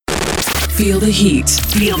Feel the heat.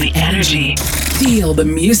 Feel the energy. Feel the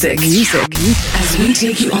music. As we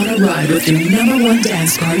take you on a ride with the #1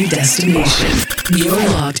 dance party destination. You're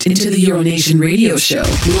locked into the Euronation radio show.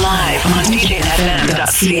 Live on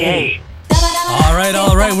DJFM.ca.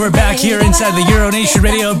 All right, we're back here inside the Euronation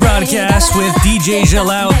radio broadcast with DJ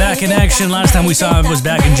XELAO back in action. Last time we saw him was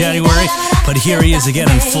back in January, but here he is again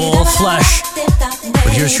in full flesh.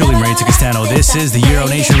 With yours truly, Marita Castano. This is the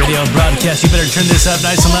Euronation radio broadcast. You better turn this up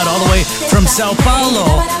nice and loud all the way from Sao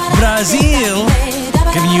Paulo, Brazil.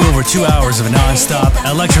 Giving you over 2 hours of non-stop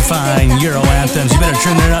electrifying Euro anthems. You better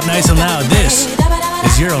turn it up nice and loud. This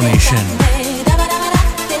is Euronation.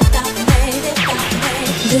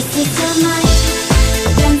 This is the night.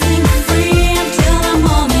 Dancing free until the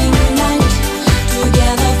morning light.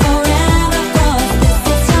 Together forever, 'cause this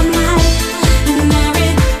is your night. And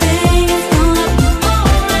everything is gonna be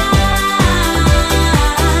alright.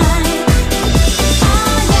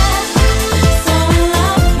 Oh yeah, so in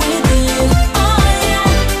love with you. Oh yeah,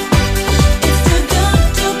 it's too good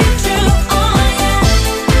to be true. Oh yeah,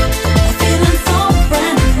 feeling so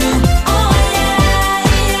brand new. Oh yeah,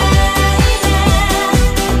 yeah, yeah.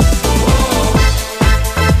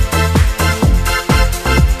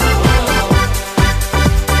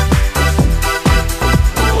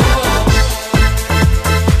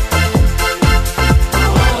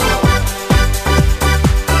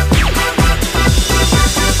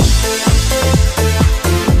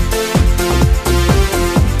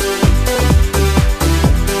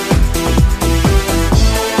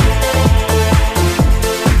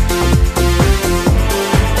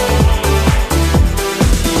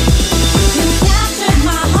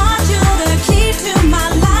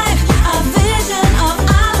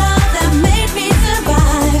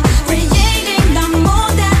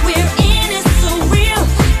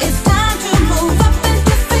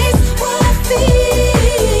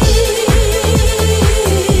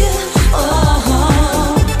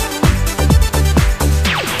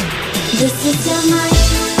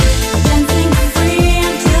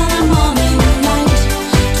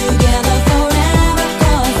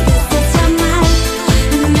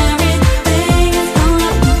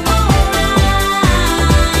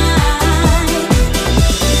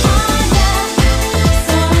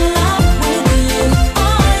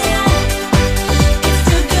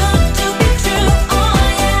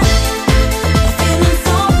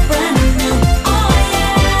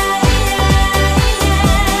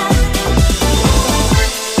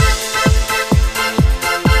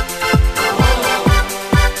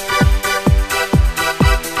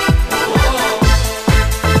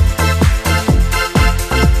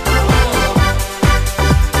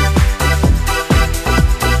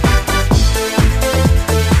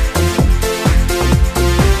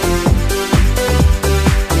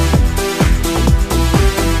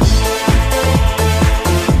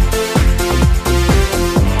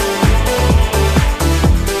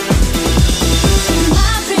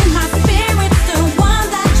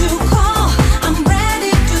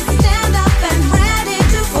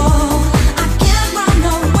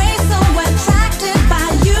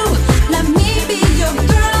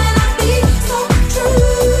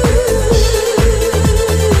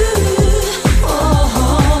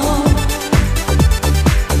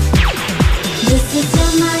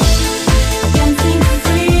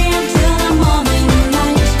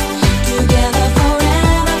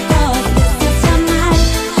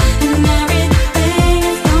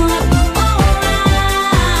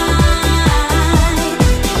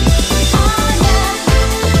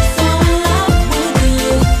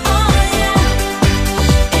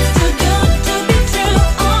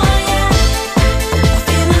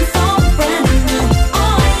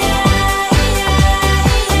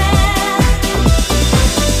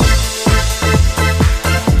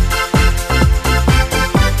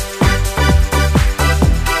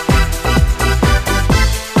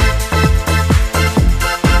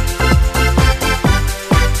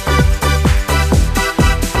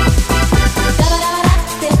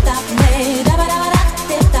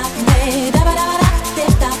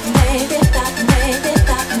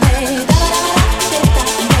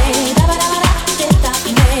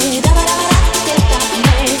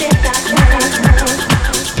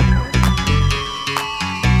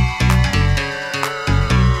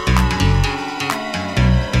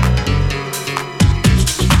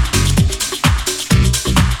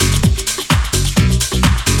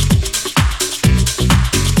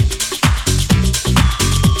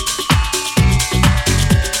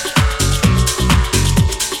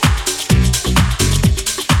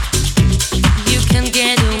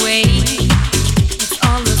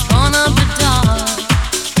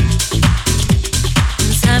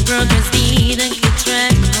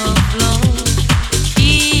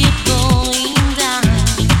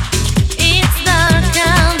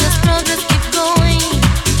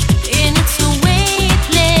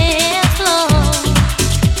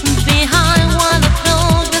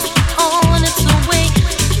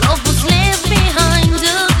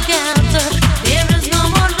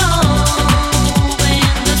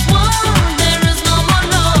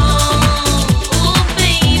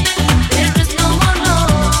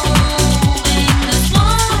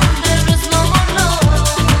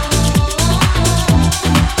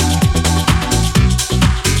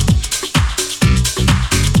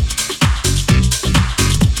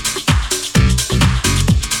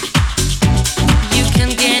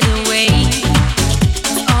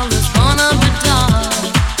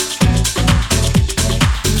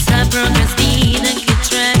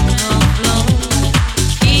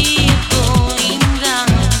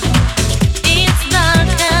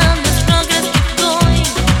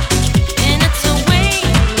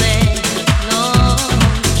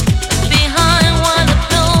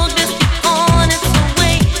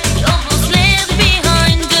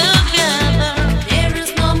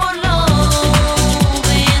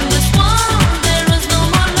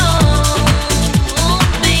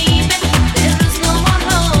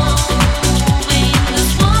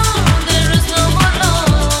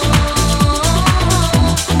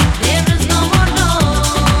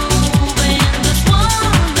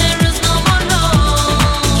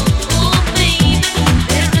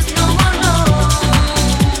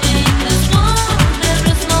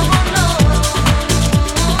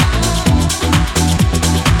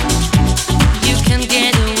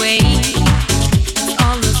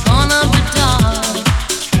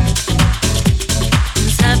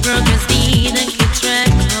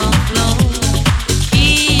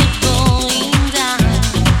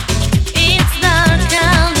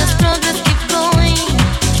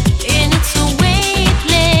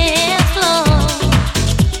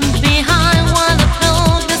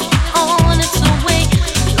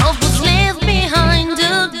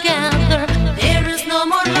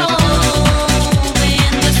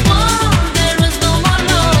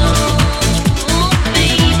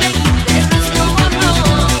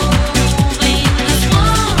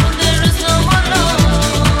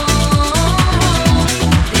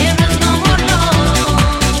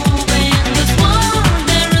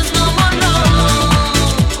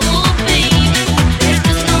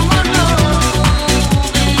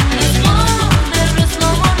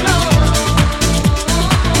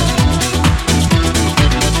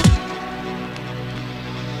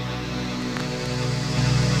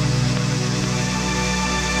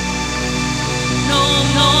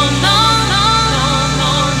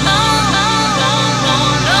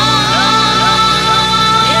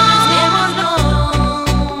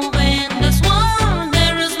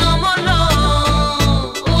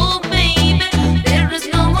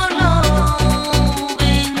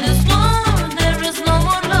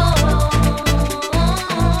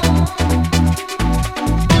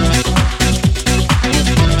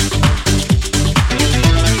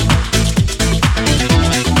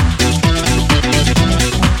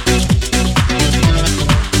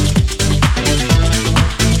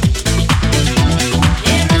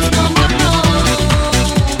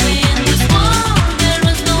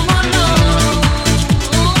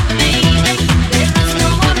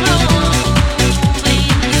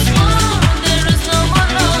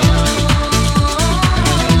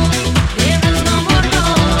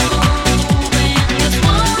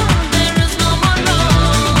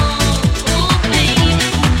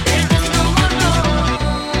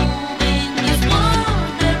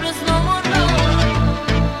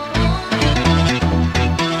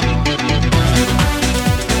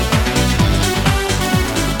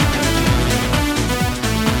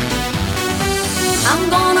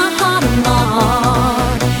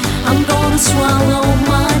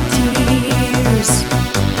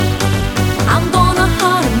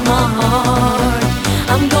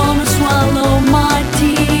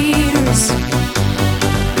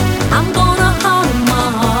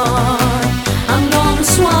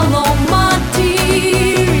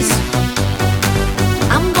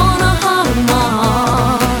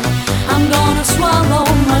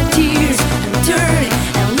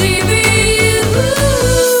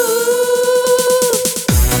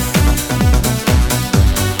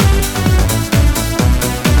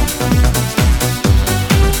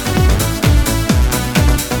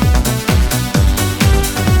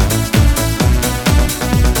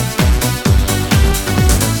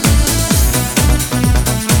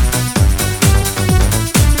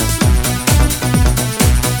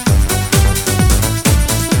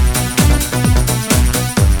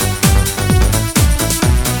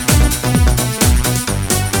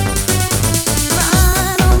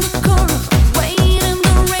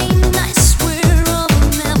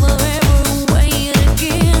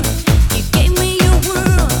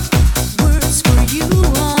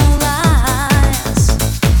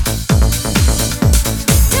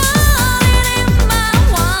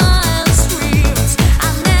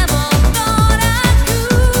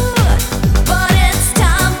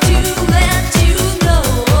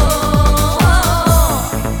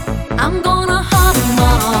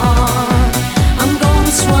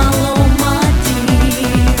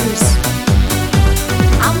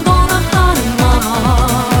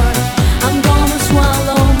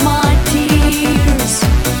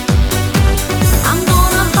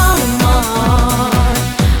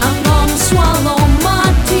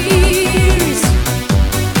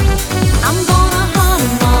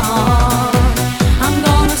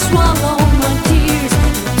 But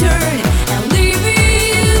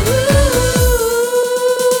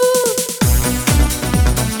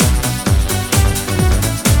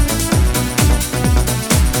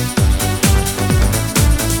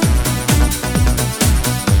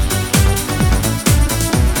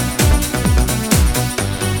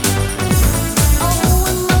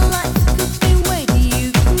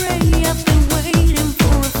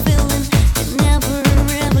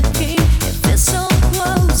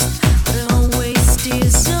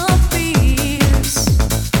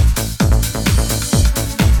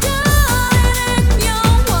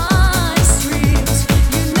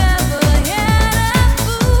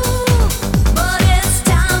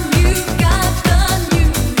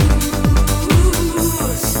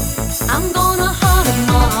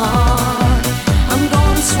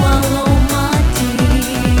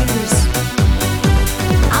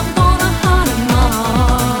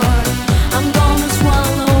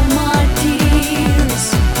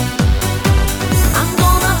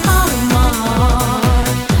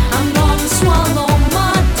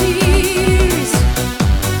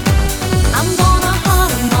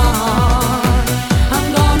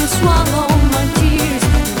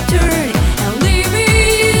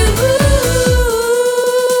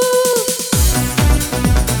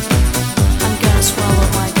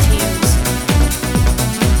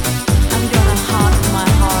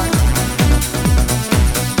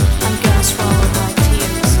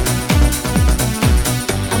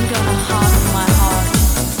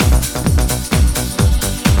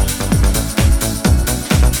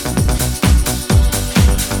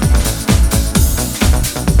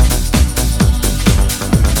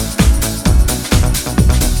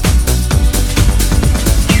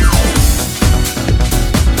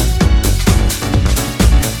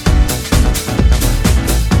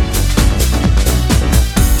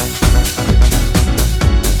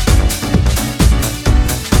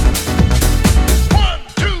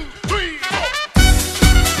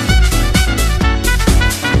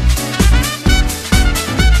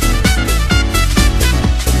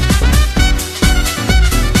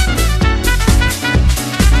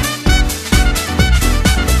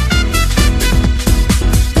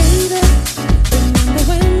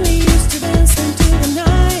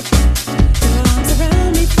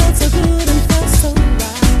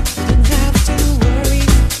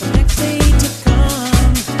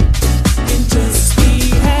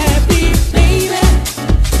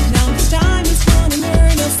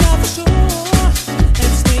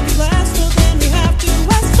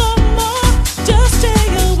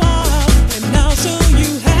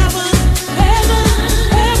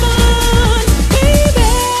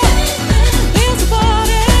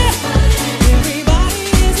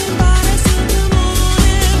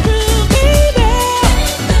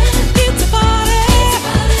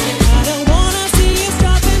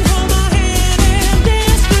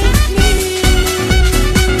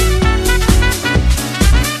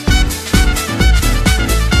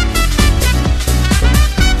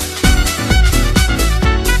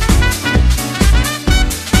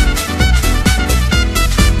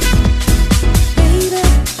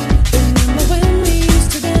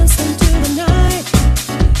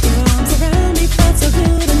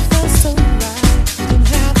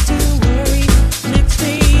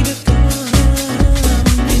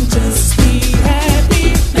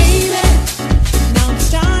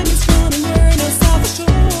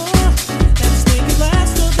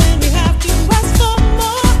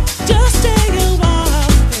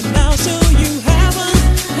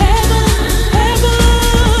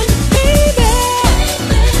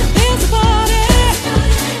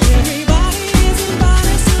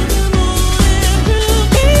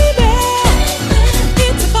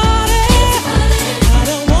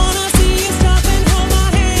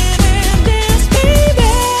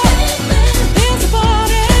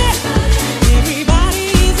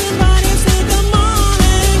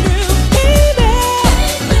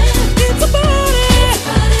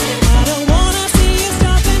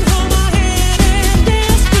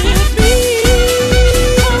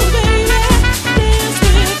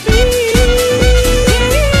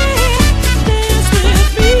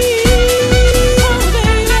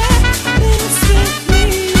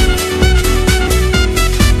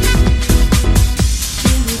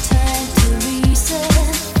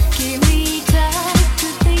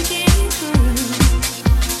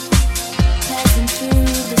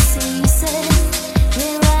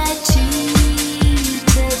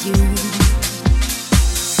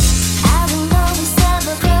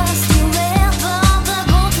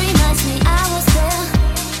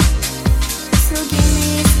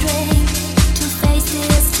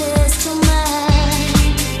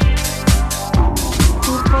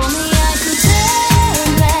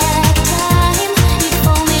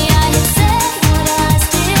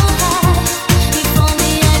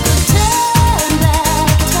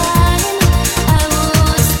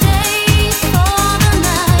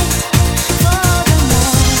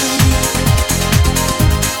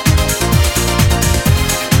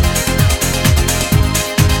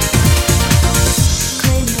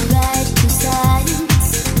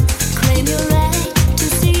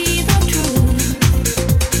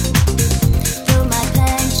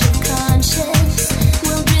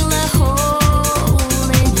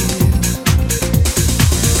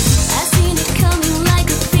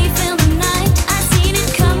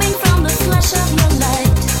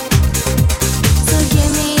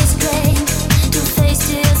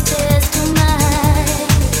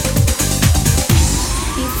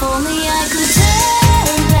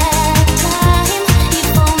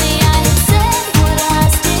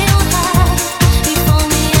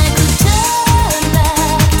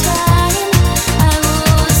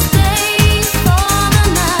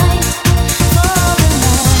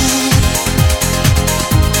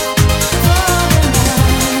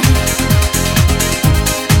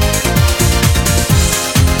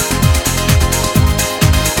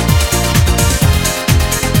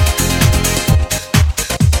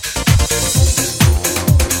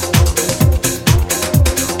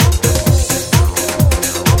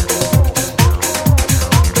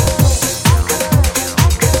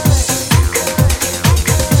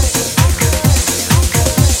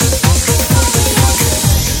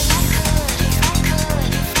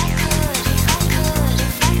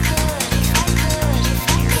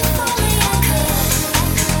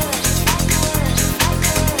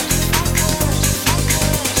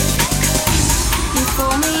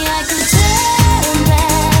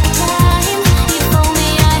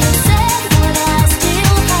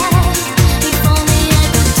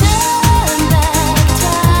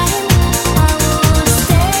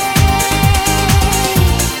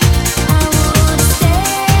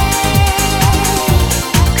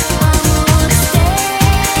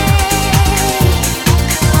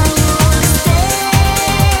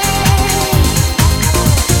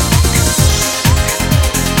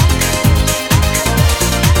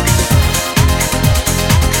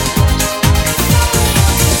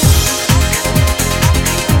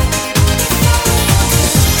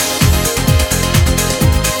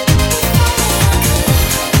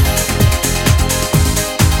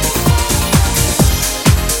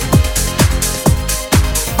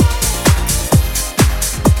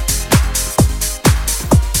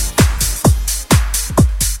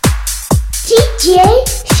DJ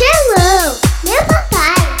XELAO, meu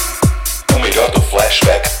papai. O melhor do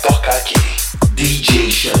flashback toca aqui. DJ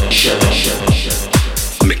XELAO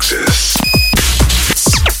Mixes.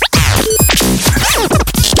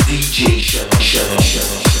 DJ XELAO.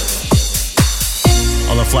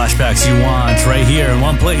 All the flashbacks you want right here in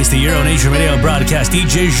one place, the Euronation Radio broadcast.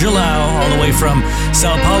 DJ XELAO, all the way from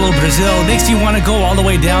Sao Paulo, Brazil. Makes you want to go all the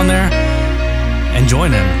way down there and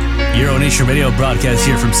join him. Euronation Radio broadcast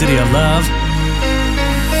here from City of Love.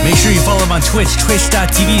 Make sure you follow him on Twitch,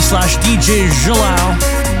 twitch.tv/DJ XELAO.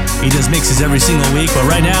 He does mixes every single week, but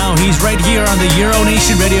right now he's right here on the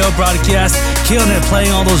Euronation Radio broadcast, killing it,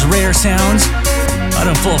 playing all those rare sounds. Out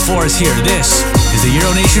in full force here. This is the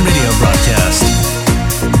Euronation Radio broadcast.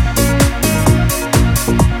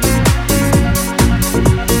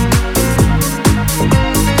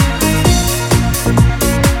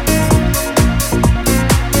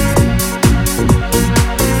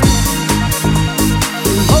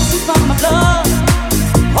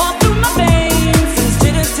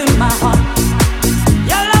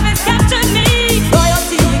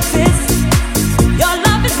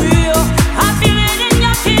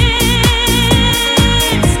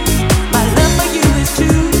 My love for you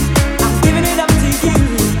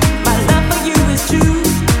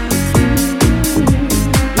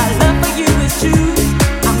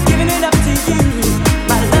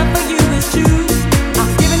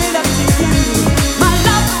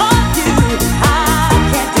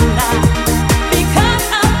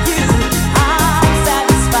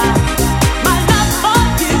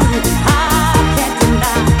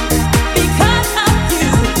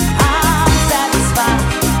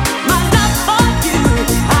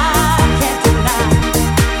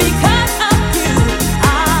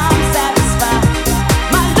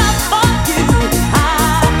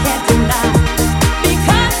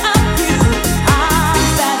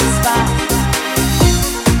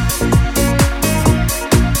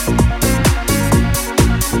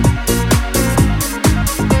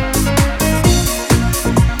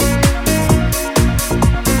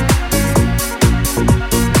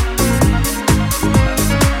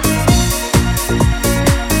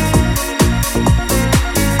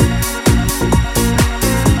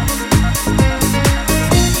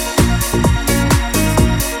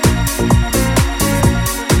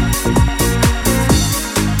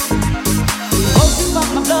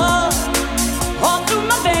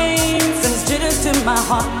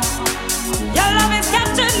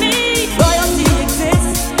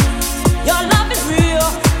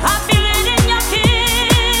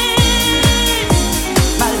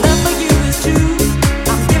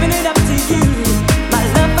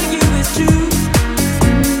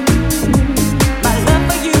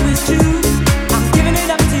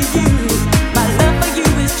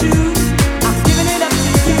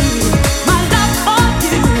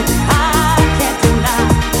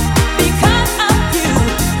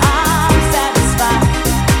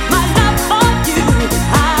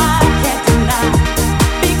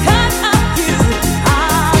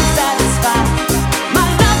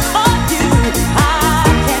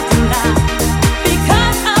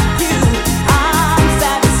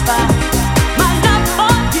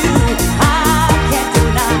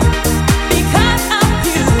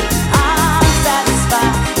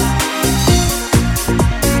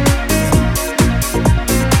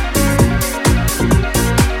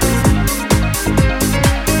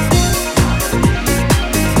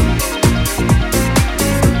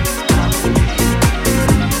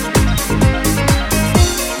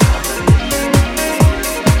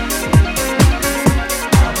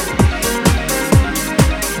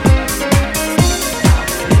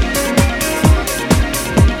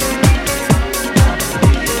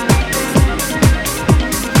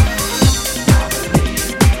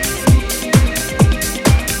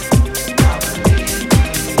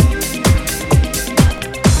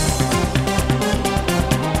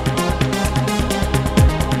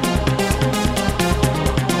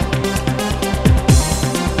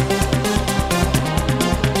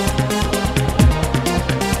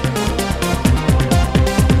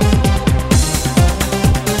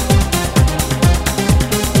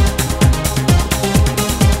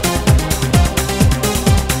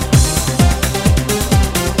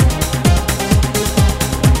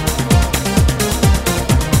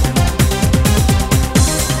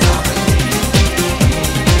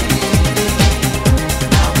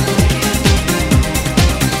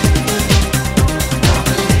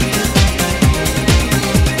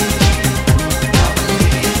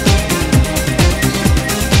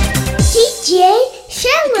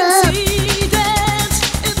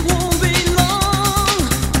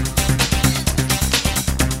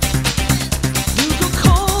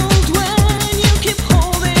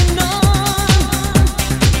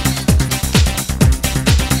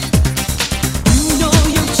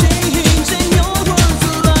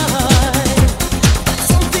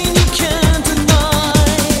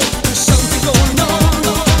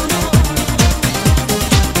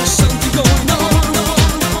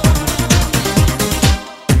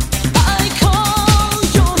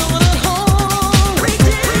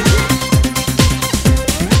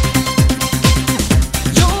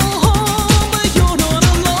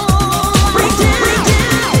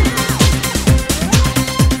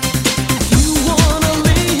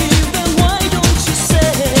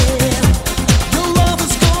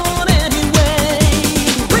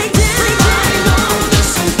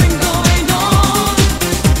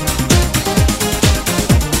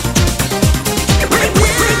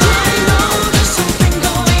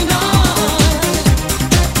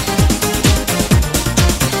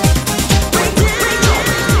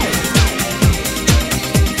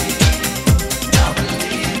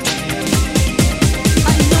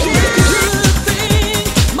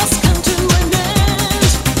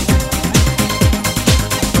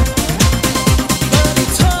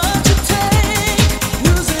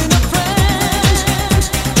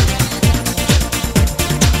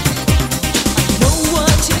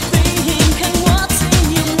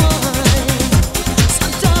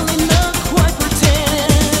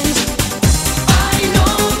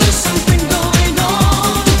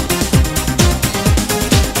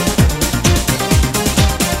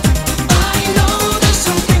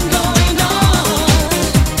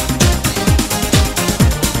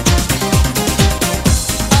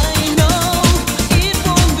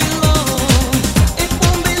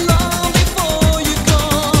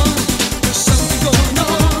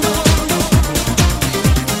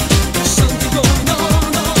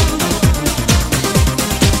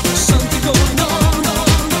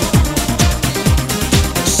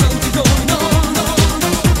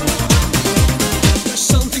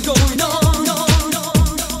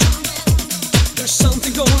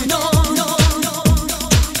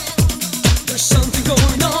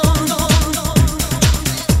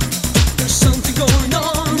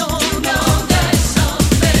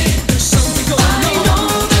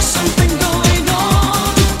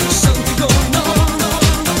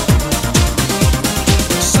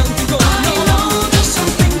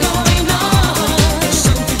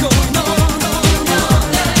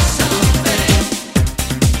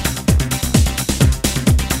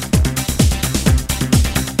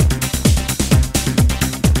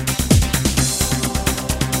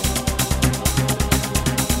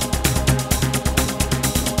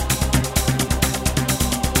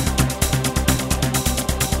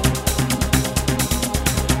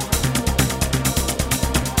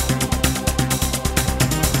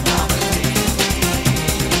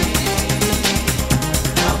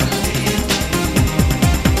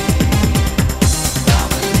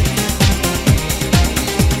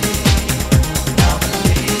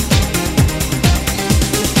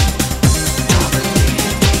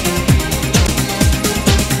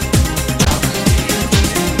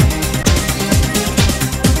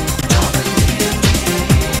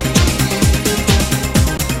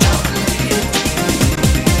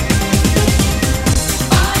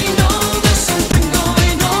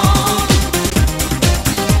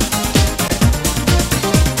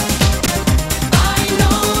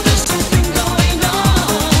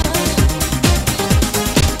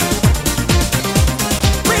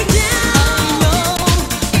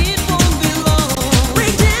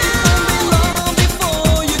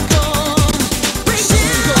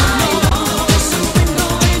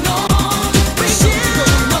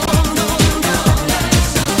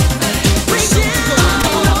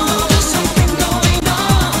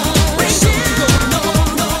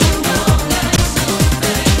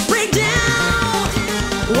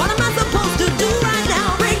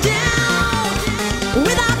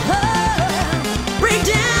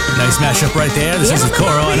Mashup right there. This is Coro.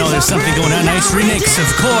 I know there's something going on. Nice remix, of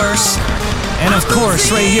course. And of course,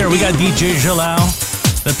 right here, we got DJ XELAO.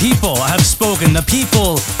 The people have spoken. The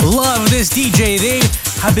people love this DJ. They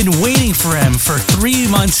have been waiting for him for 3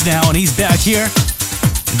 months now, and he's back here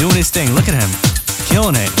doing his thing. Look at him.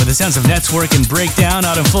 Killing it with the sense of network and breakdown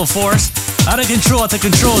out in full force. Out of control at the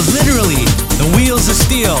controls. Literally, the wheels of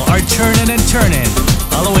steel are turning and turning.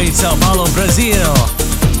 All the way to SAO Paulo, Brazil.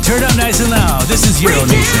 Turn up nice and loud. This is Euro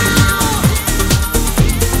Nation.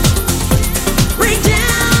 In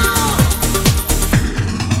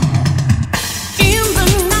the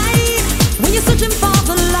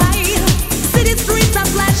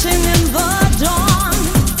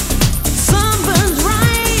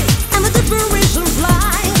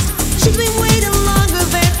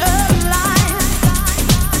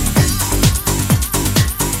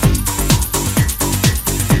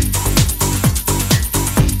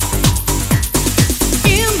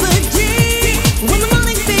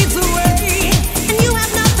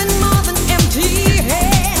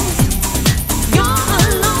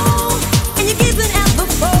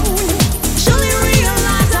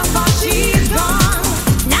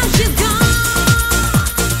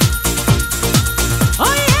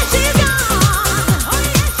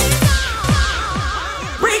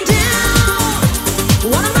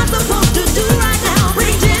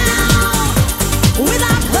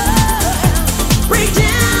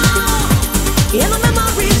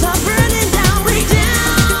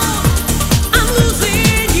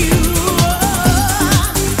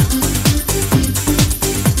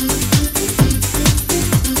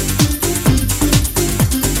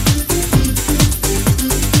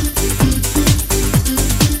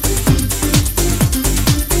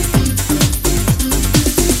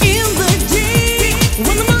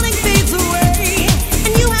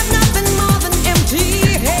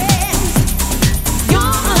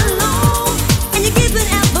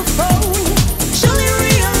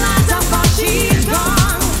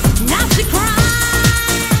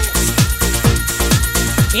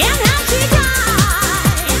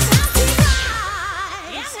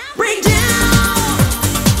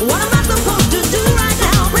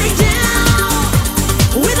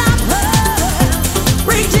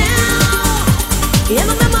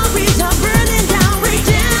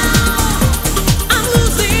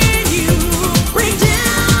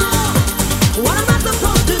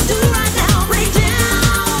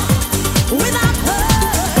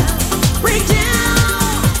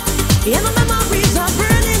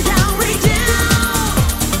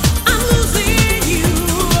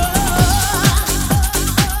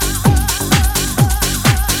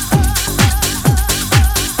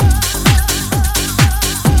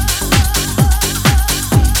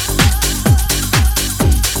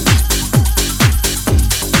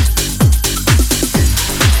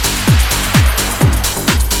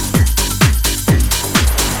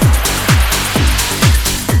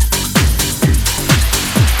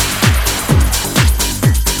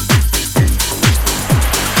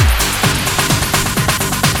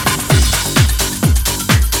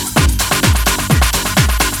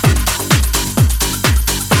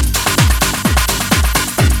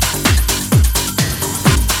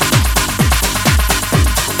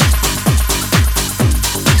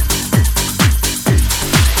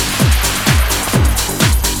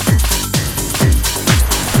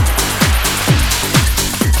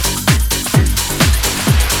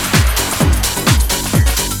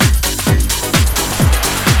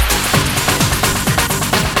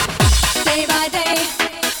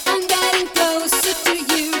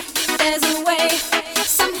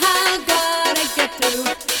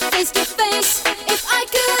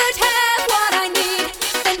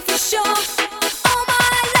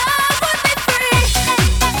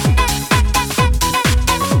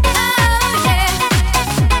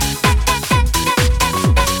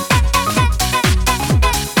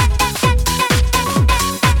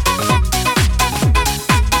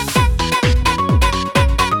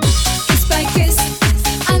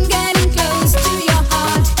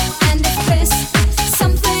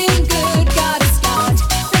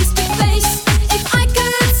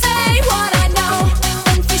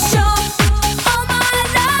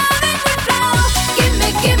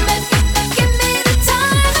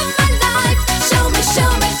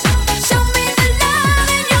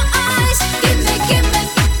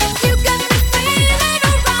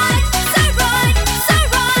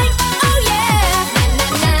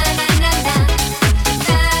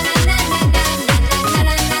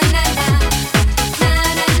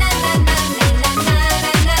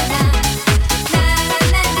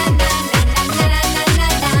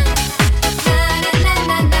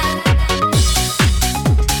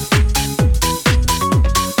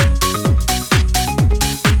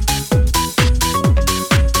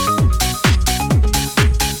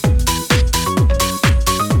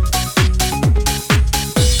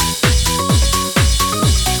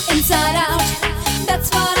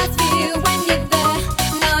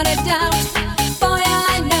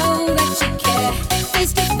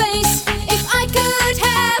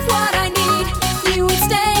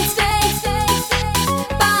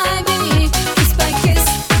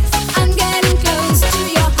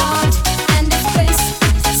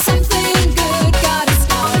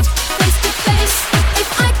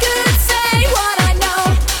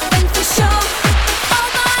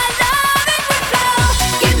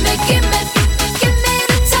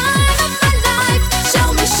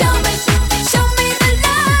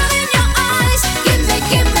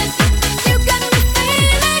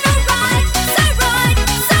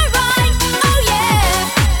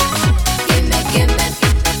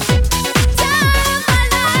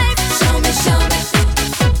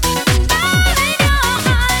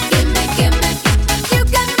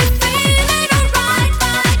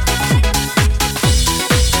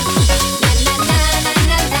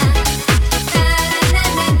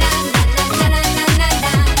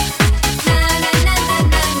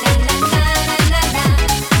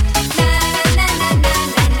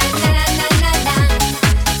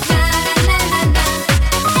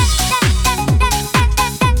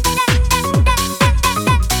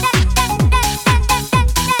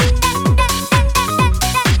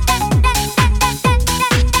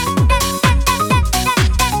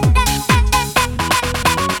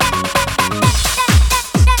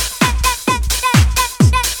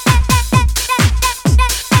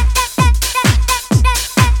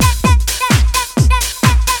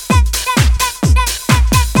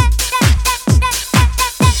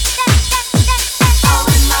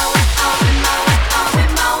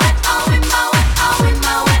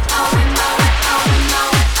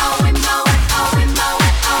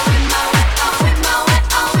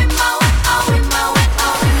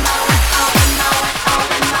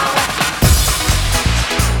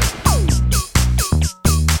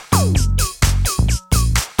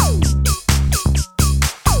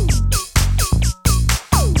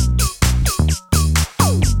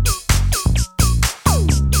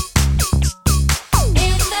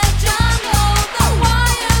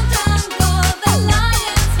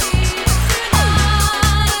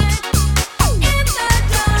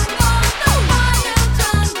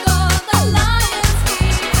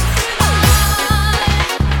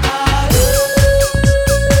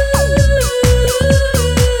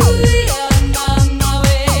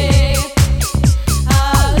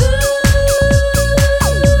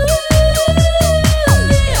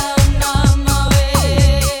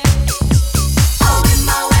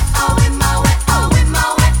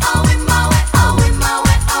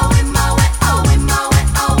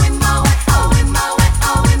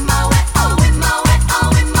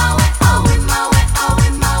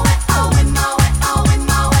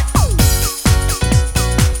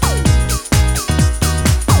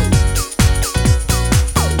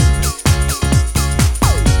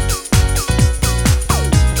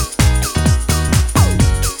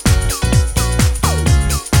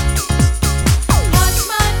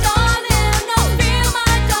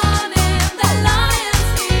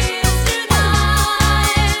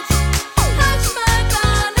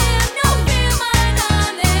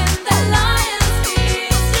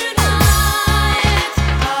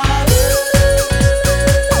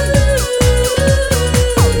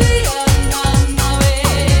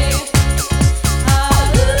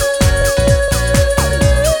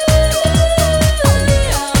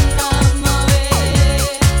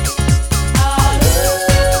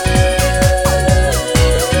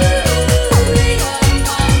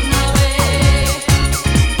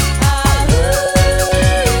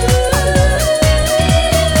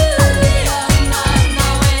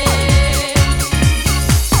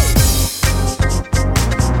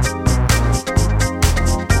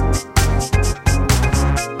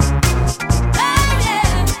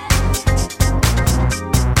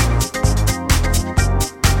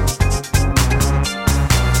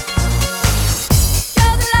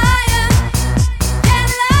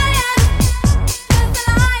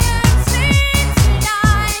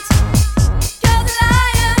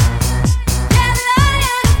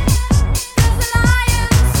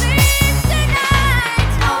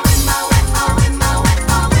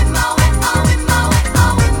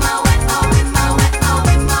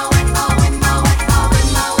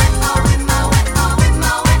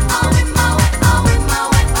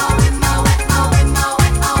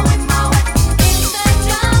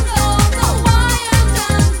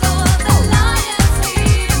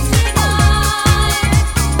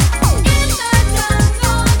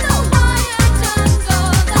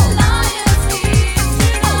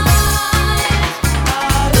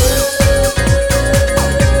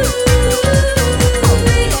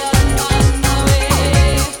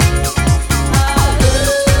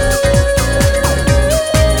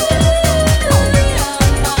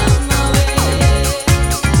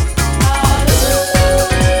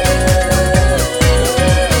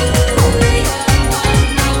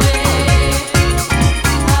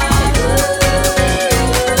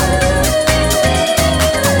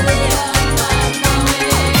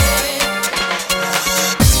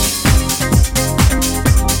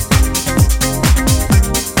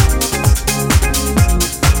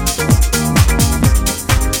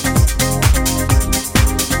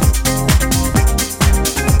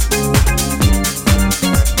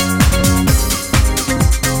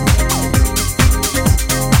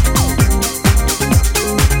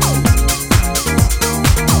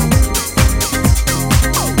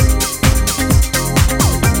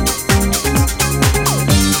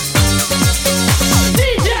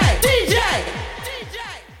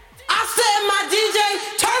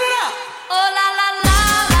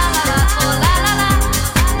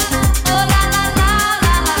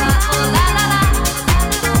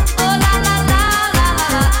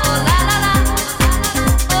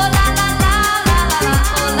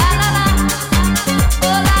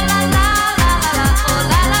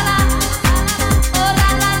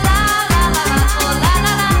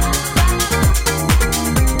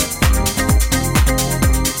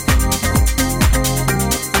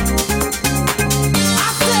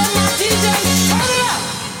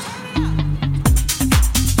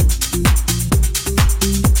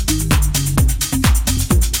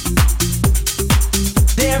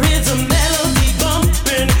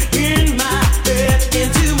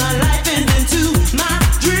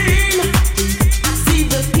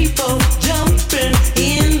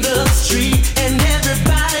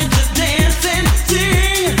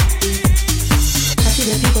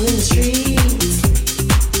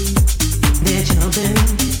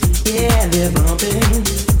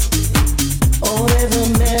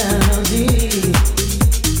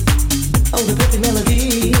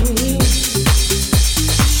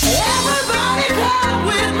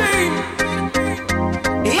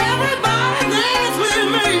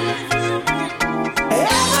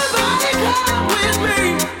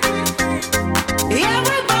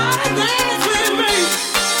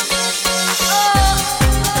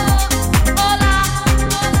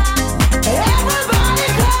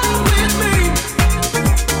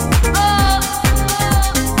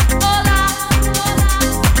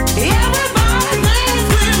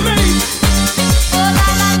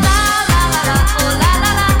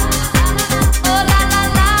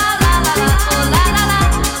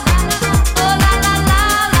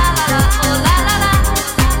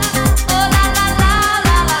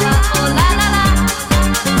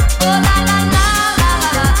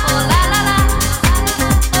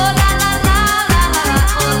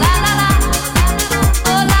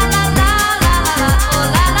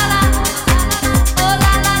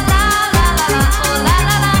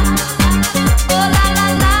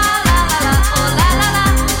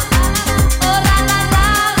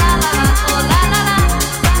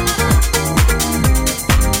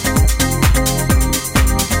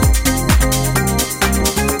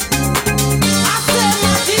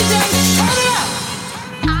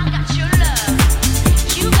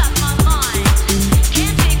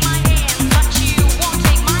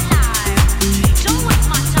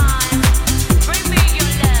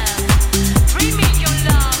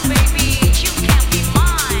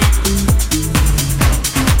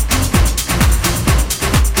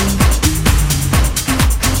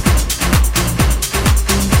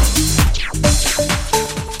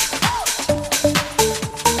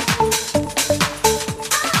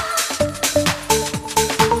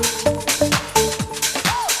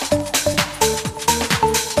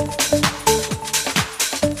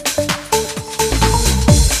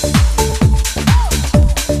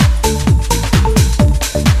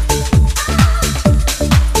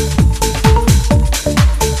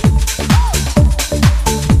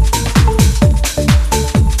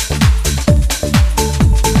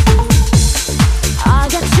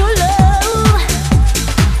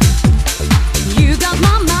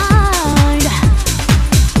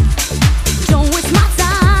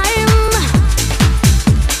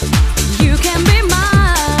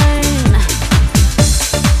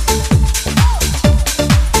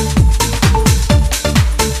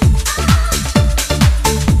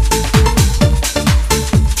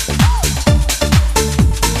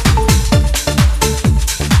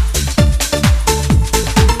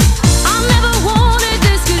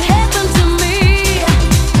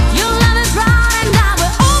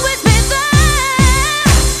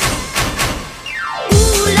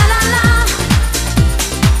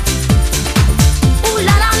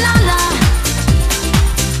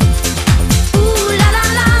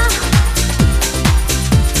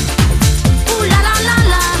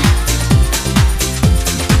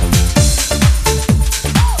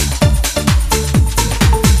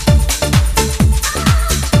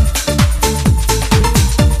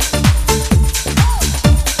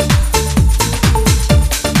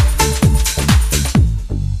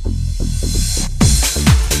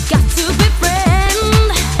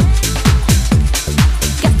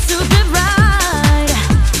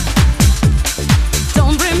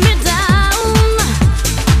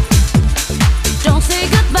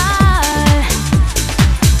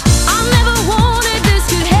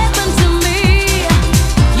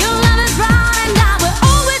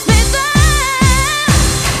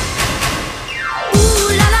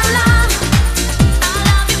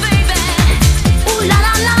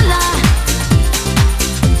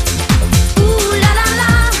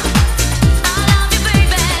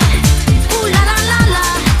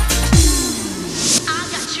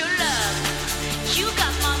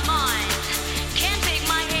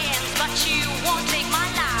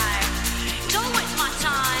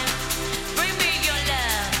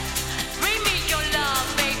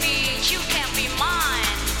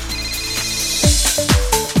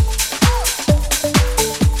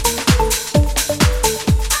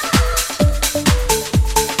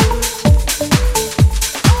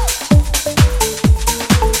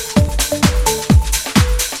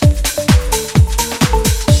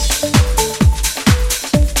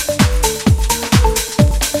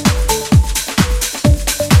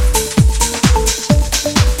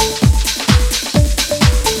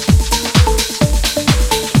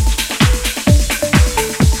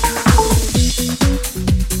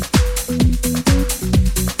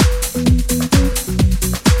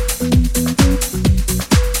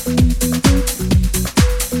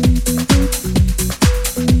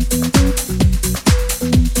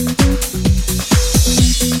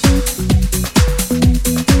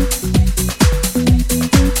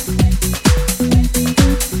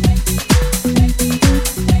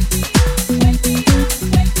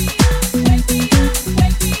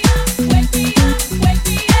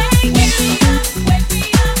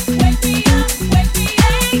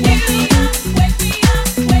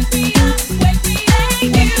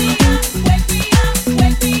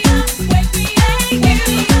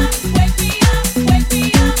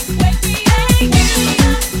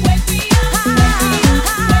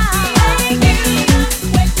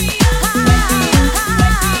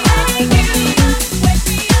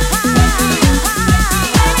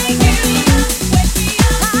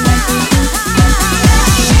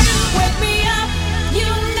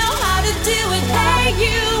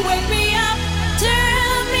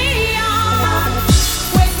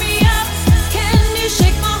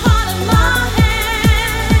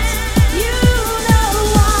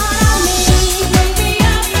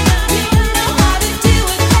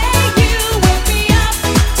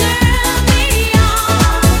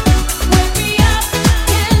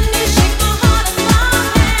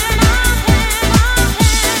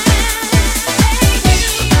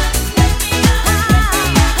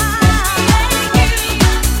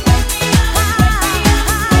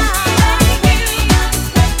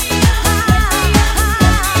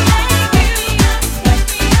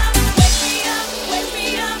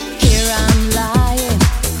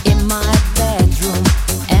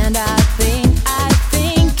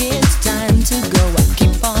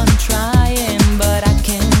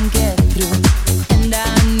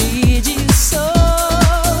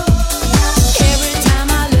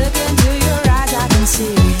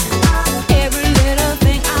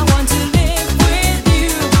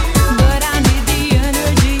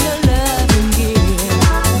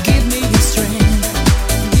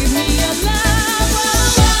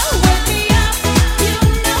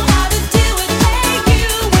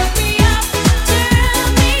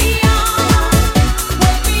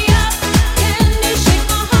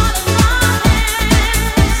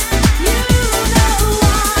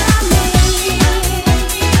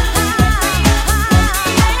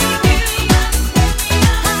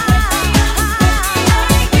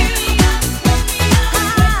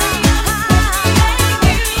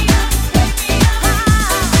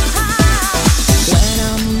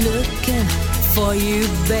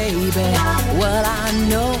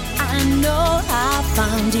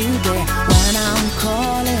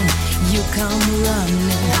come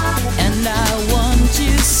running, and I want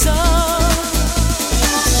you so.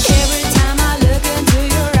 Every time I look into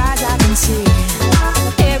your eyes, I can see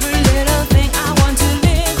every little thing. I want to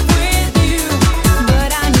live with you,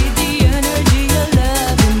 but I need the energy your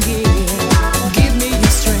love can give. Give me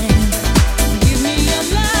your strength, give me your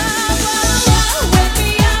love. Wake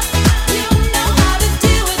me up, you know how to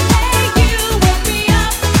do it. Hey, you wake me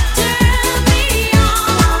up, turn me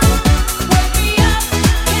on. Wake me up,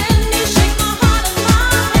 can you shake my heart in my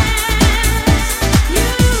hand?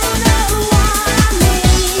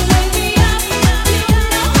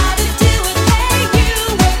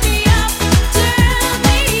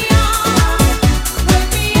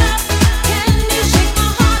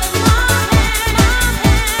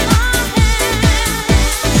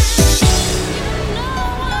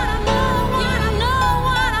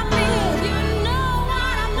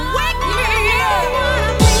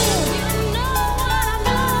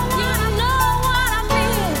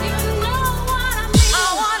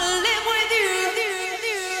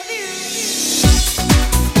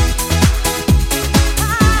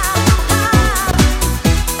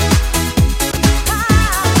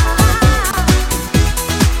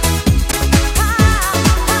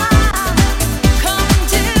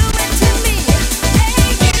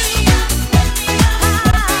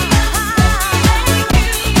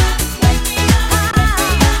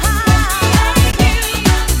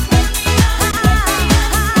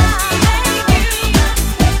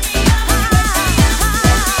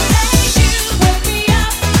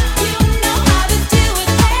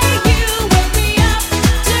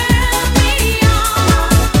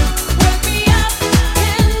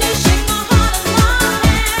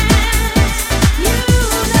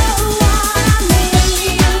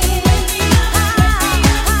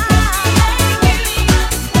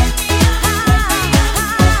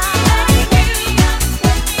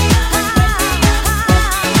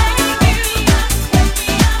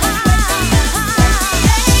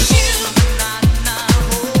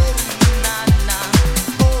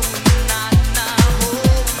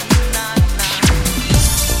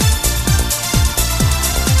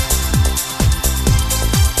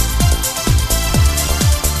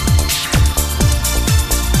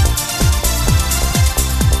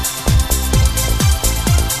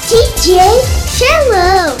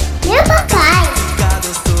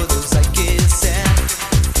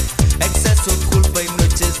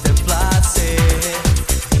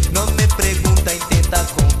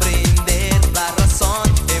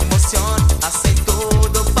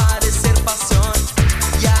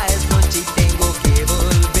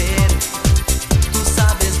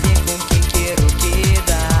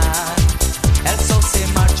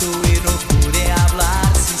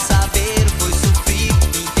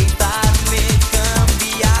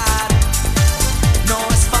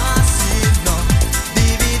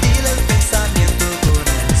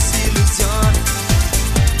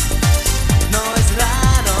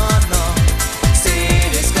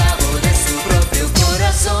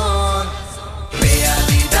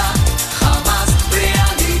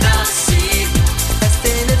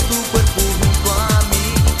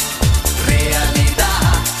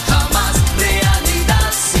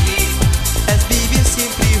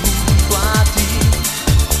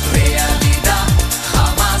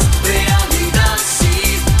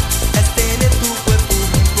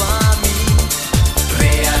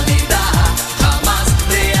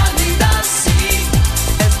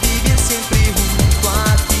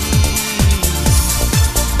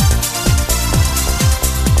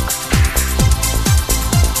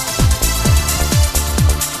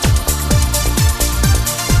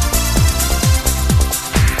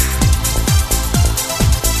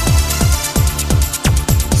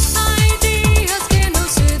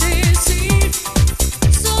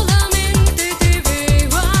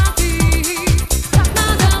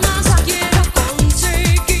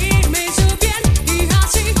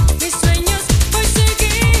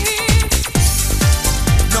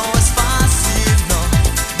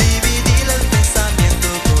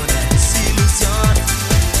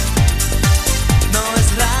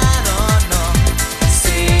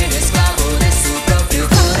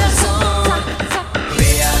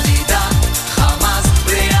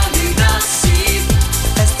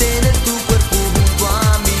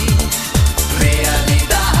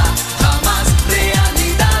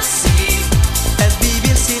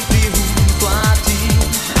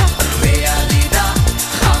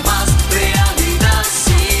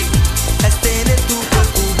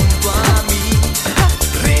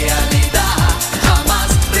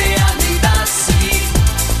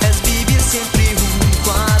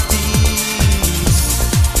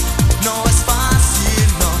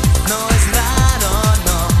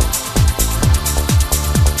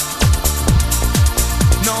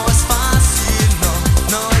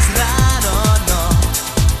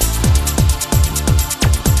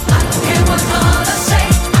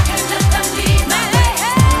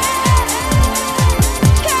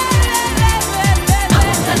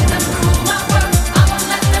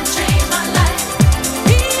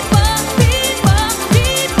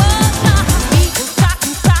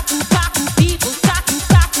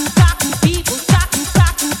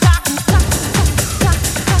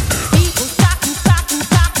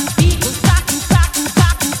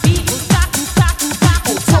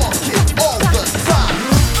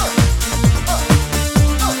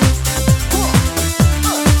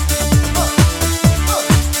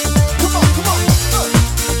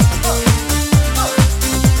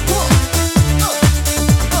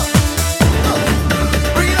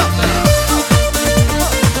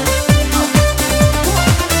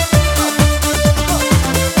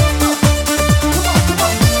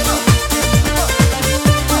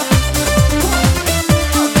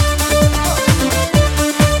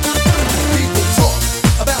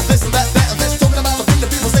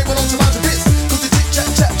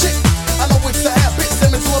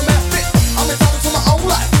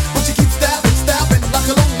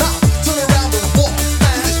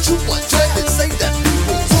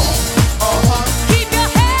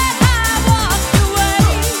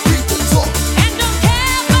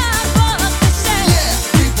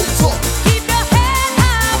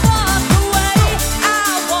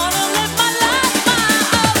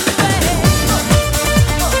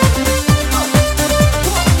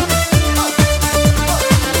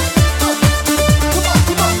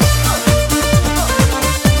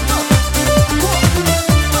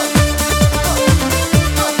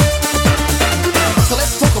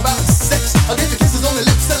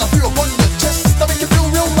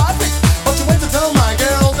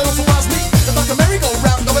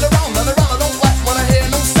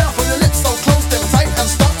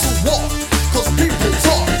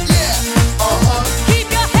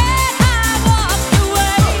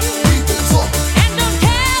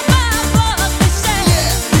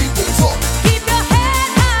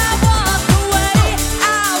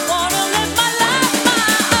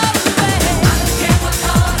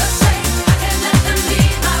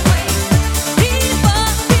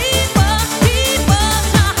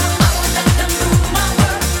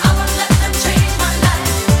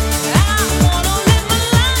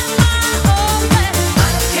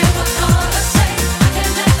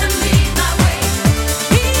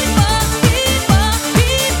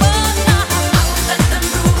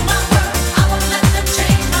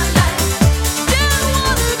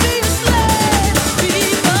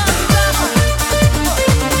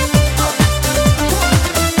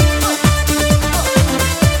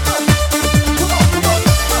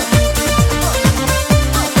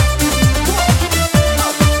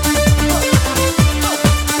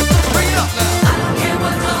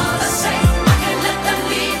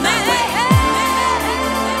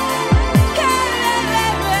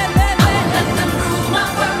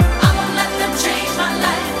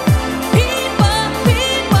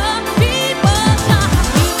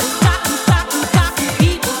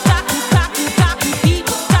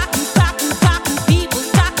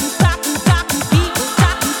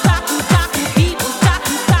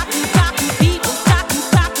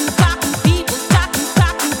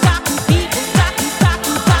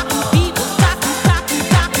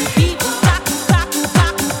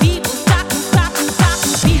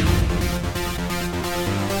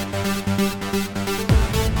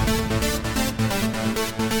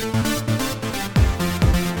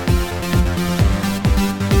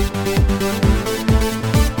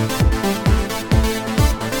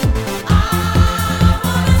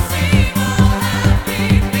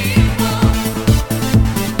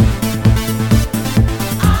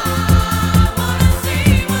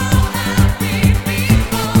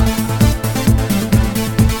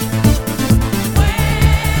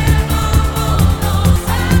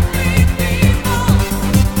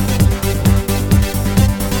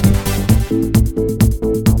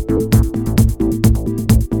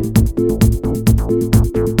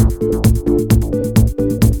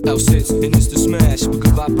 and it's the smash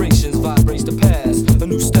because vibrations vibrates the past. A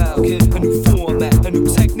new style, kid, a new format, a new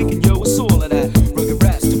technique, and yo, it's all of that. Rugged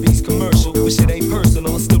raps to beats commercial, but shit ain't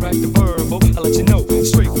personal. I still rack the verbal. I'll let you know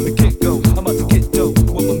straight from the get go. I'm about to get dope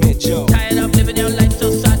with my man Joe. Tired of living your life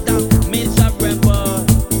so sad down, miserable.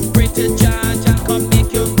 Pray to Jah, Jah come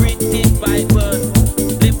make you breathe the Bible.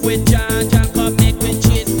 Live with Jah, Jah come make we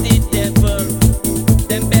chase the devil.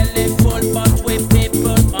 Them belly full but we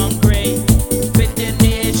people hungry. With the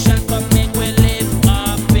nation come make we live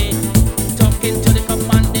off it. Talking to the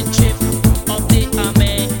commanding chief of the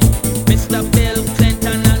army, Mr. Bill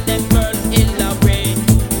Clinton and the girl Hillary.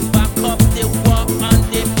 Back up the war and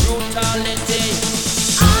the brutality.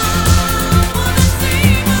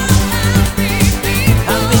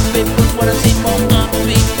 Happy people wanna see more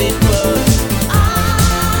happy people.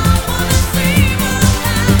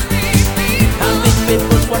 Happy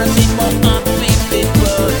people wanna see more happy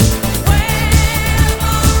people.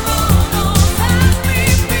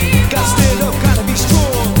 Gotta stand up, gotta be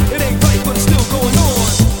strong. It ain't right, but it's still going on.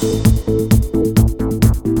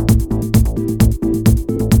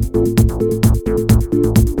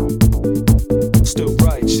 Still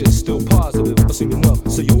righteous, still positive. I sing enough,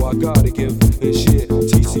 so yo, I gotta give and shit.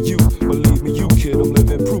 TCU, believe me, you kid, I'm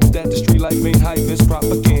living proof that the street life ain't hype, it's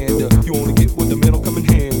propaganda. You only get what the man will come and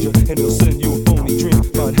hand you, and they'll send you a phony dream.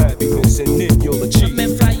 Find happiness, and then you'll achieve. Come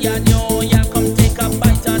and fly on you, yeah, come take a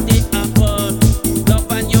bite of the apple.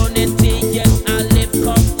 Love and unity, yes, I live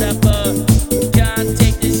comfortable. Can't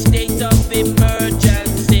take the state of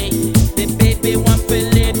emergency. The baby want to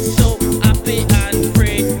live so happy and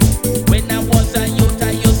free. When I was a youth,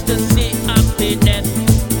 I used to see happiness.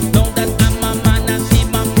 Now that I'm a man, I see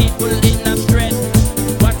my people in a stress.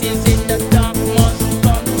 What is in the dark must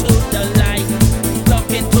come to the light.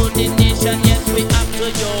 Talking to the nation, yes, we have to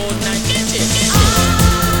unite.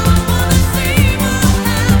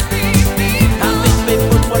 Happy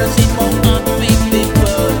people wanna see more happy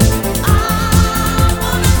people.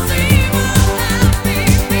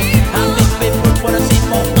 Happy people wanna see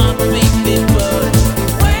more happy people.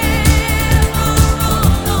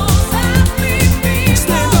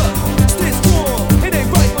 Stand up, stand strong. It ain't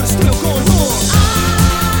right, but it's still going on.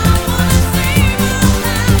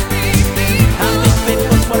 Happy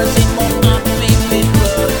people wanna see more happy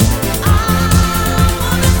people.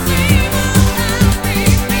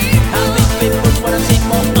 Happy people wanna see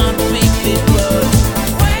more happy people.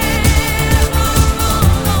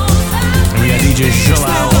 We got DJ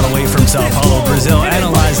XELAO all the way from Sao Paulo, Brazil,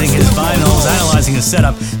 analyzing his vinyls, analyzing his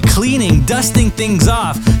setup, cleaning, dusting things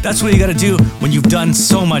off. That's what you gotta do when you've done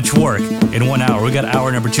so much work in 1 hour. We got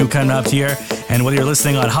hour number 2 coming up here, and whether you're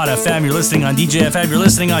listening on Hot FM, you're listening on DJ FM, you're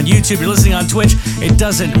listening on YouTube, you're listening on Twitch, it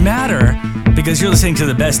doesn't matter because you're listening to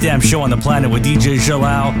the best damn show on the planet with DJ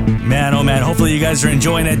XELAO. Man, oh man, hopefully you guys are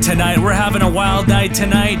enjoying it tonight. We're having a wild night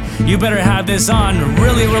tonight. You better have this on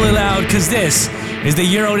really, really loud because this is the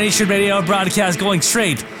Euronation Radio broadcast going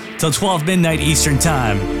straight till 12 midnight Eastern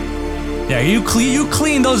Time. Yeah, you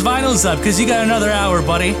clean those vinyls up because you got another hour,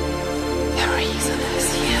 buddy. The reason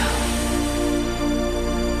is you.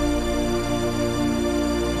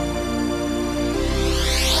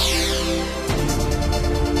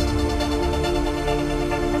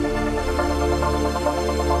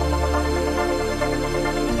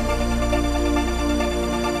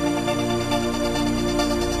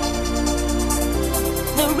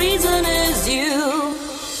 The reason is you.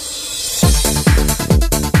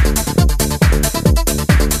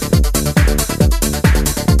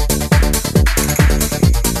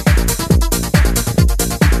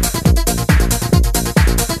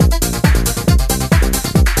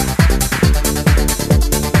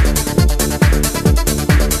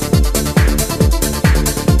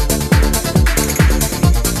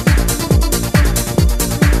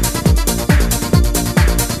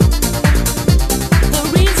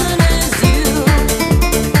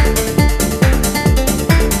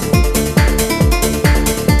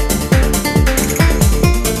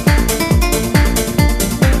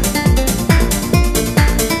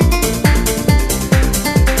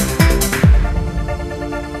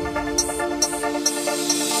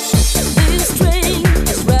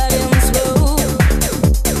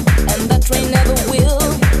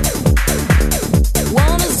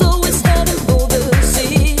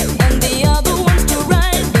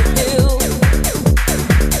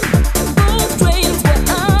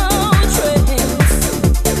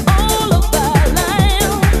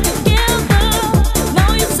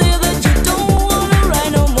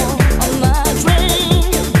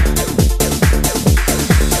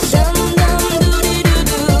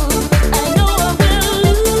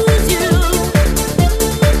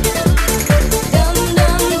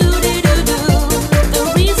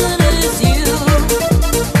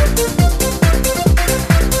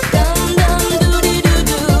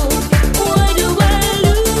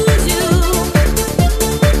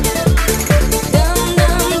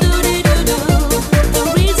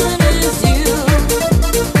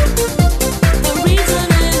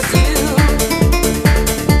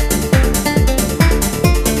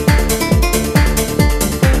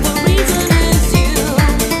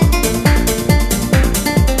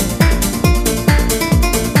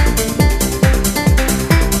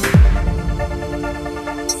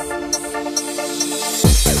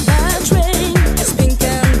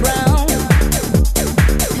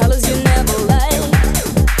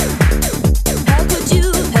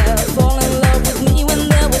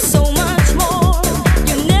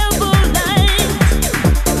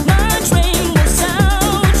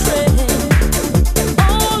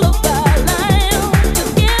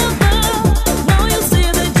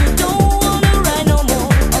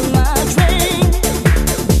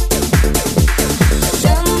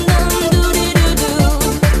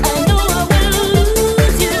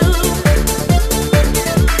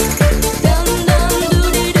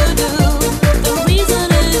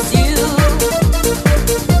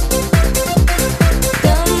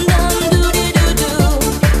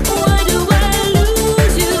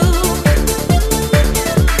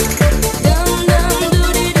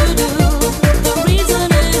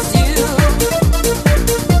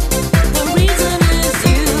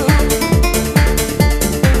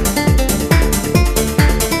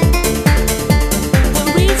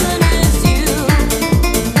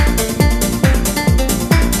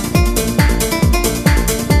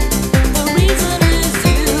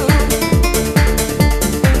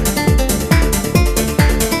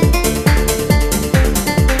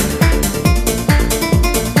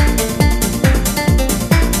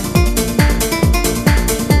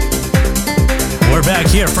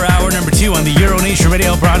 Here for hour number 2 on the Euronation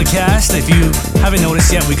Radio broadcast. If you haven't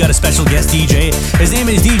noticed yet, we got a special guest DJ. His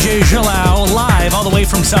name is DJ XELAO, live all the way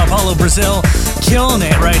from Sao Paulo, Brazil. Killing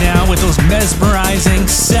it right now with those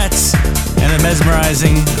mesmerizing sets and the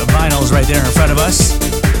mesmerizing vinyls right there in front of us.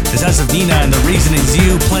 This has Savina and The Reason Is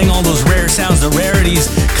You playing all those rare sounds. The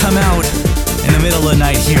rarities come out in the middle of the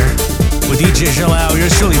night here with DJ XELAO.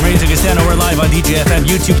 Yours truly, ready to get stand over live on DJ FM,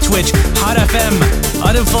 YouTube, Twitch, Hot FM,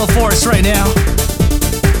 out in full force right now.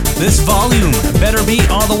 This volume better be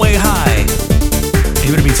all the way high.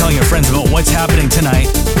 You better be telling your friends about what's happening tonight.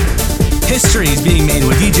 History is being made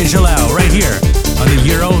with DJ XELAO right here on the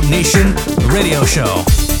Euro Nation Radio Show.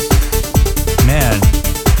 Man,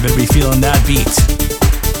 you better be feeling that beat.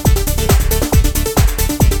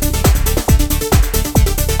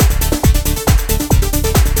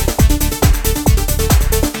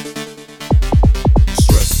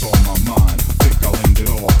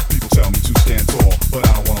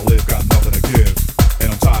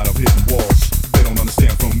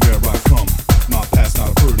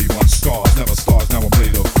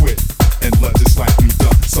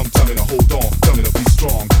 Hold on, tell me to be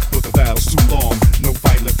strong, but the battle's too long. No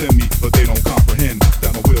fight left in me, but they don't comprehend.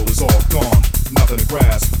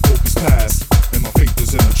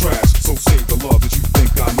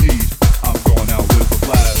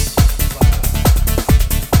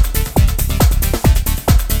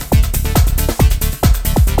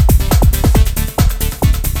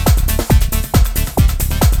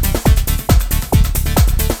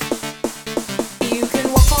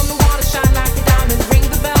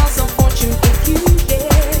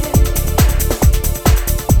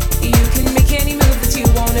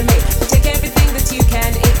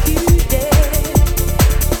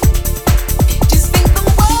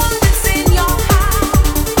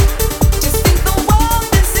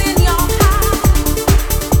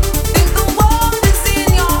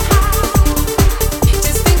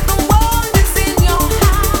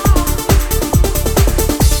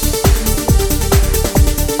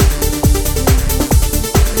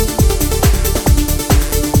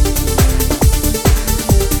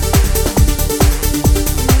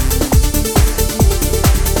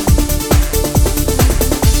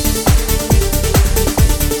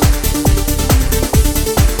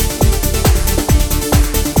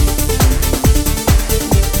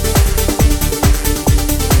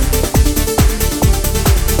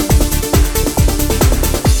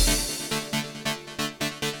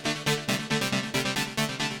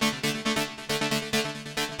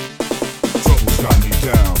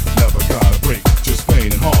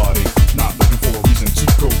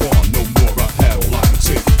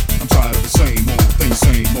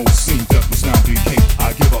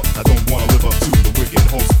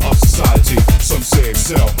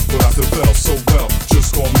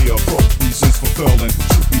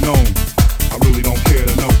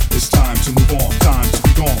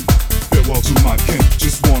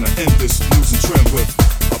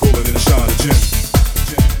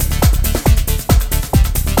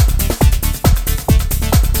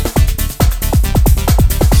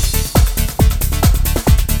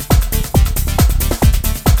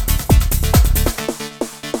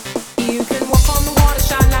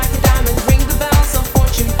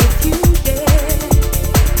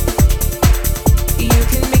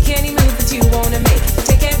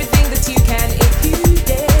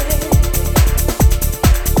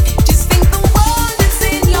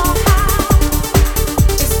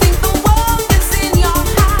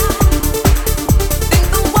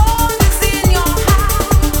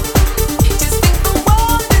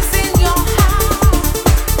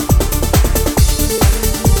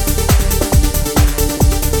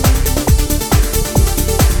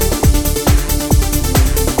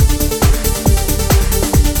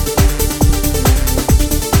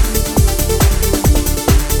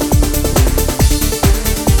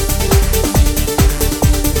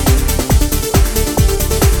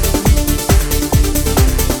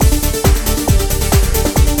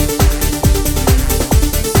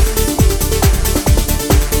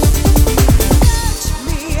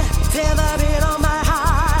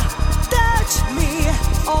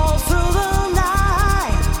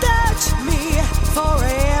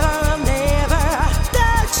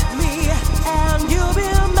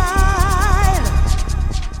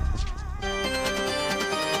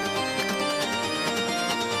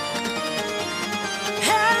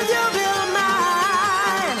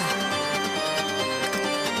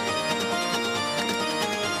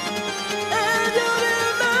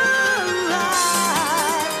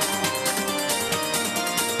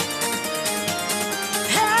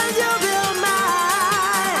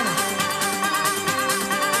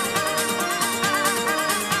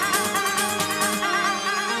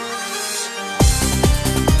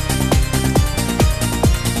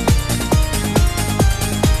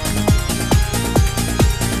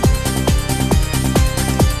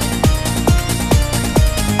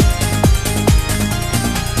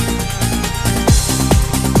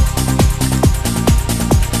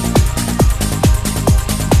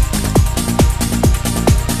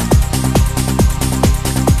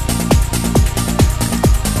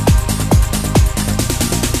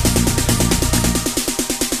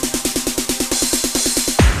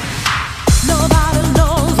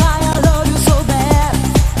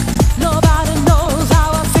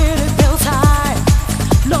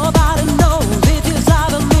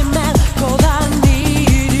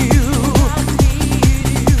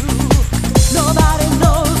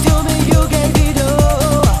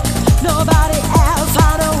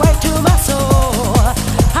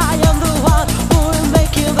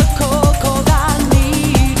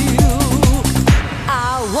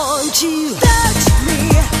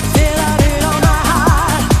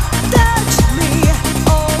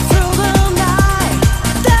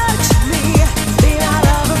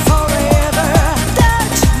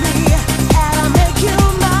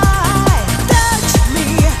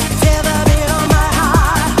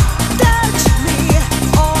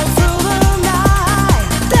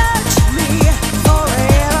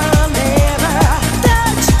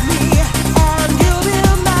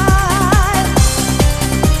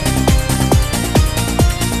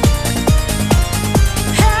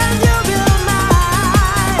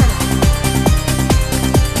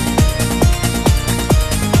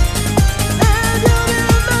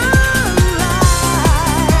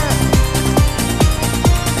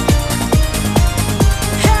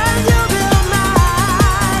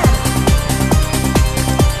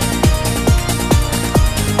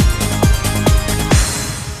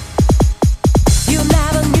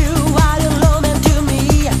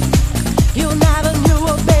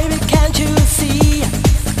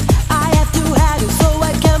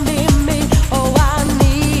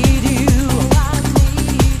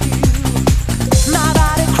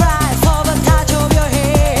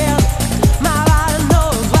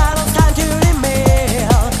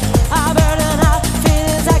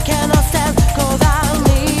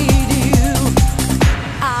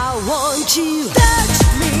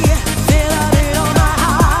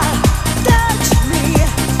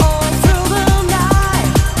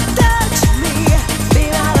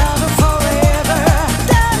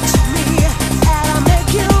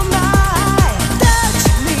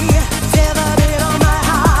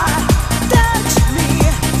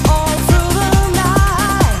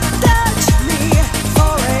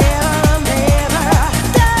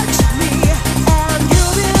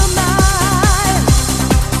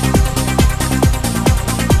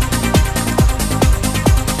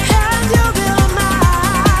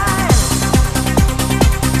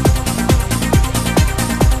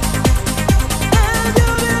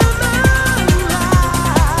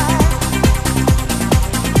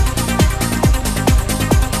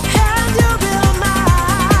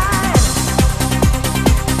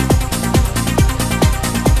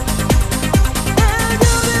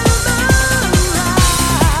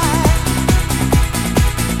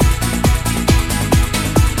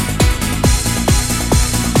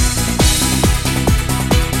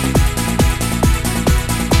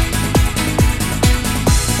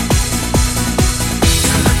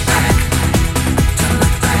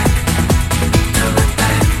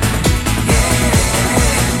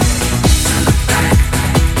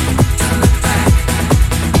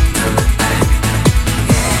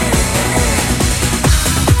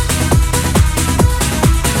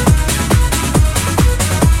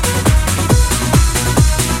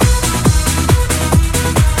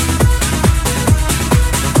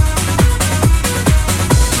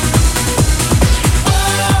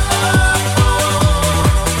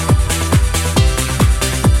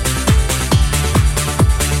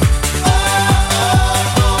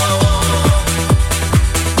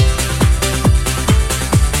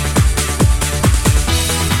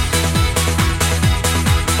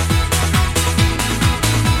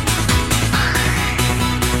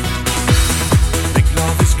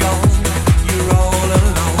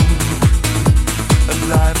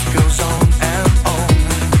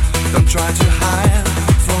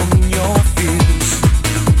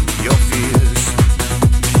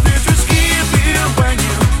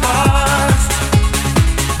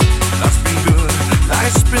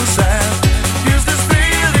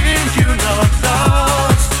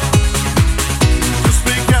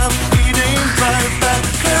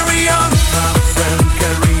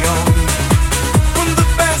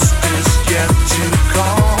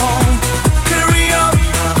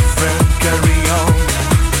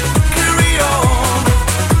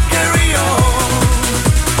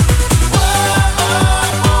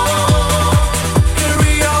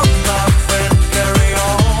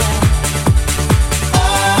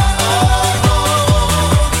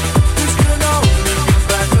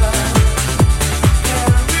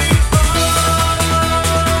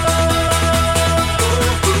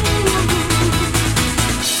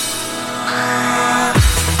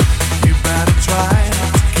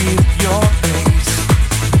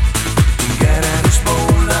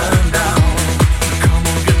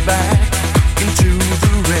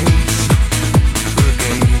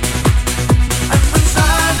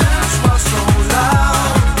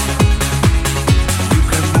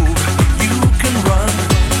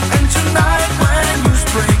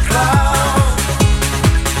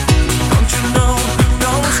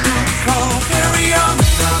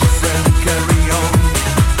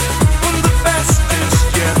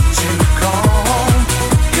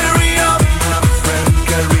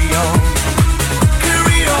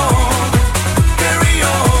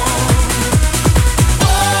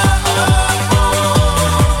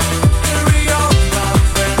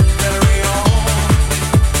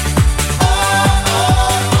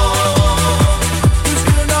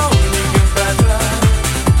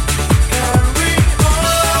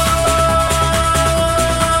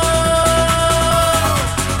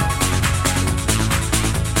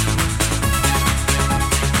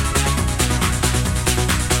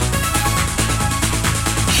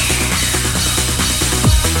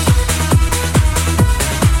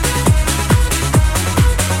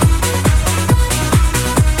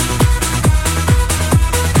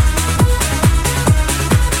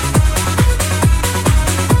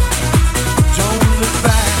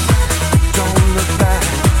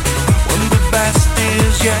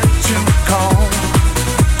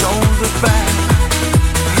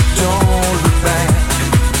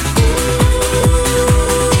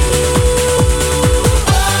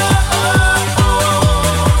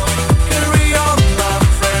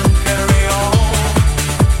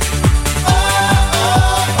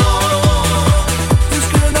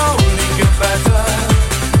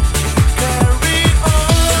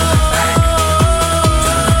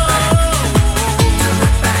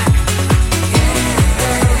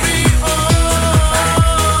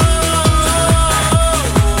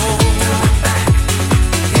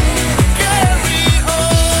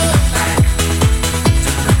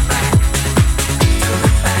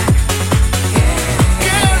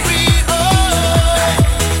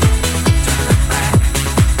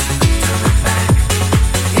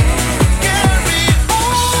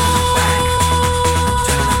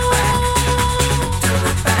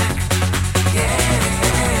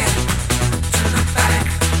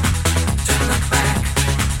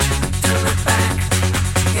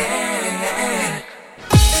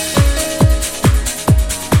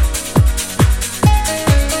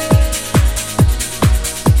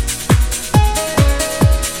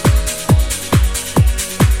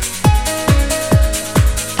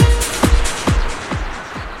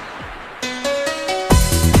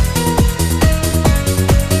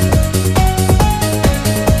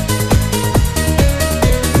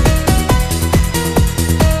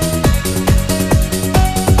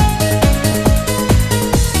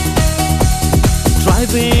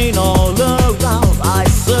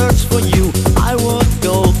 for you, I would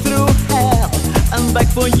go through hell and back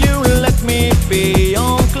for you. Let me be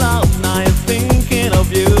on cloud nine, thinking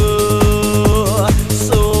of you.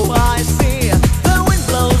 So I see the wind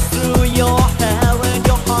blows through your hair and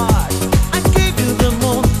your heart. I give you the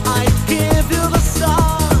moon, I give you the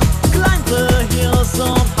sun. Climb the hills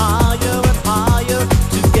on higher and higher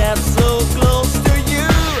to get so close to you.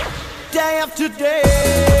 Day after day,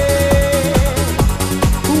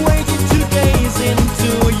 waiting to gaze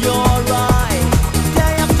into your eyes.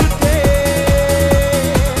 Day after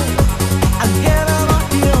day, I get on the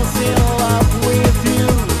hills in love with you.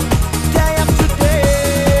 Day after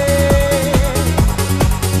day,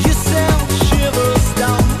 you send shivers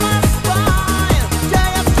down my spine.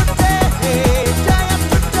 Day after day,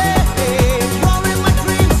 you're in my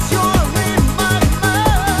dreams, you're in my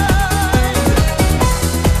mind.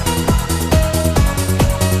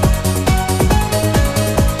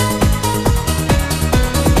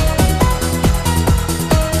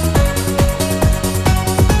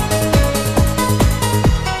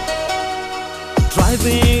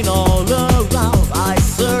 Driving all around, I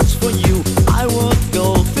search for you. I would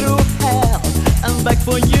go through hell and back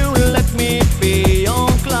for you. Let me be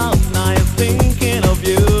on cloud nine, thinking of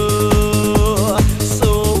you.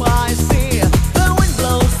 So I see the wind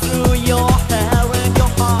blows through your hair and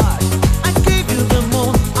your heart. I give you the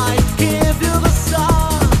moon, I give you the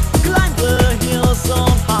sun. Climb the hills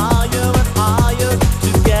on higher and higher to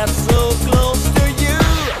get so close to you.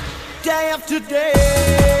 Day after day,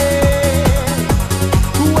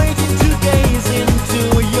 waiting to gaze into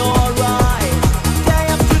your eyes. Day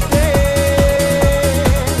after day,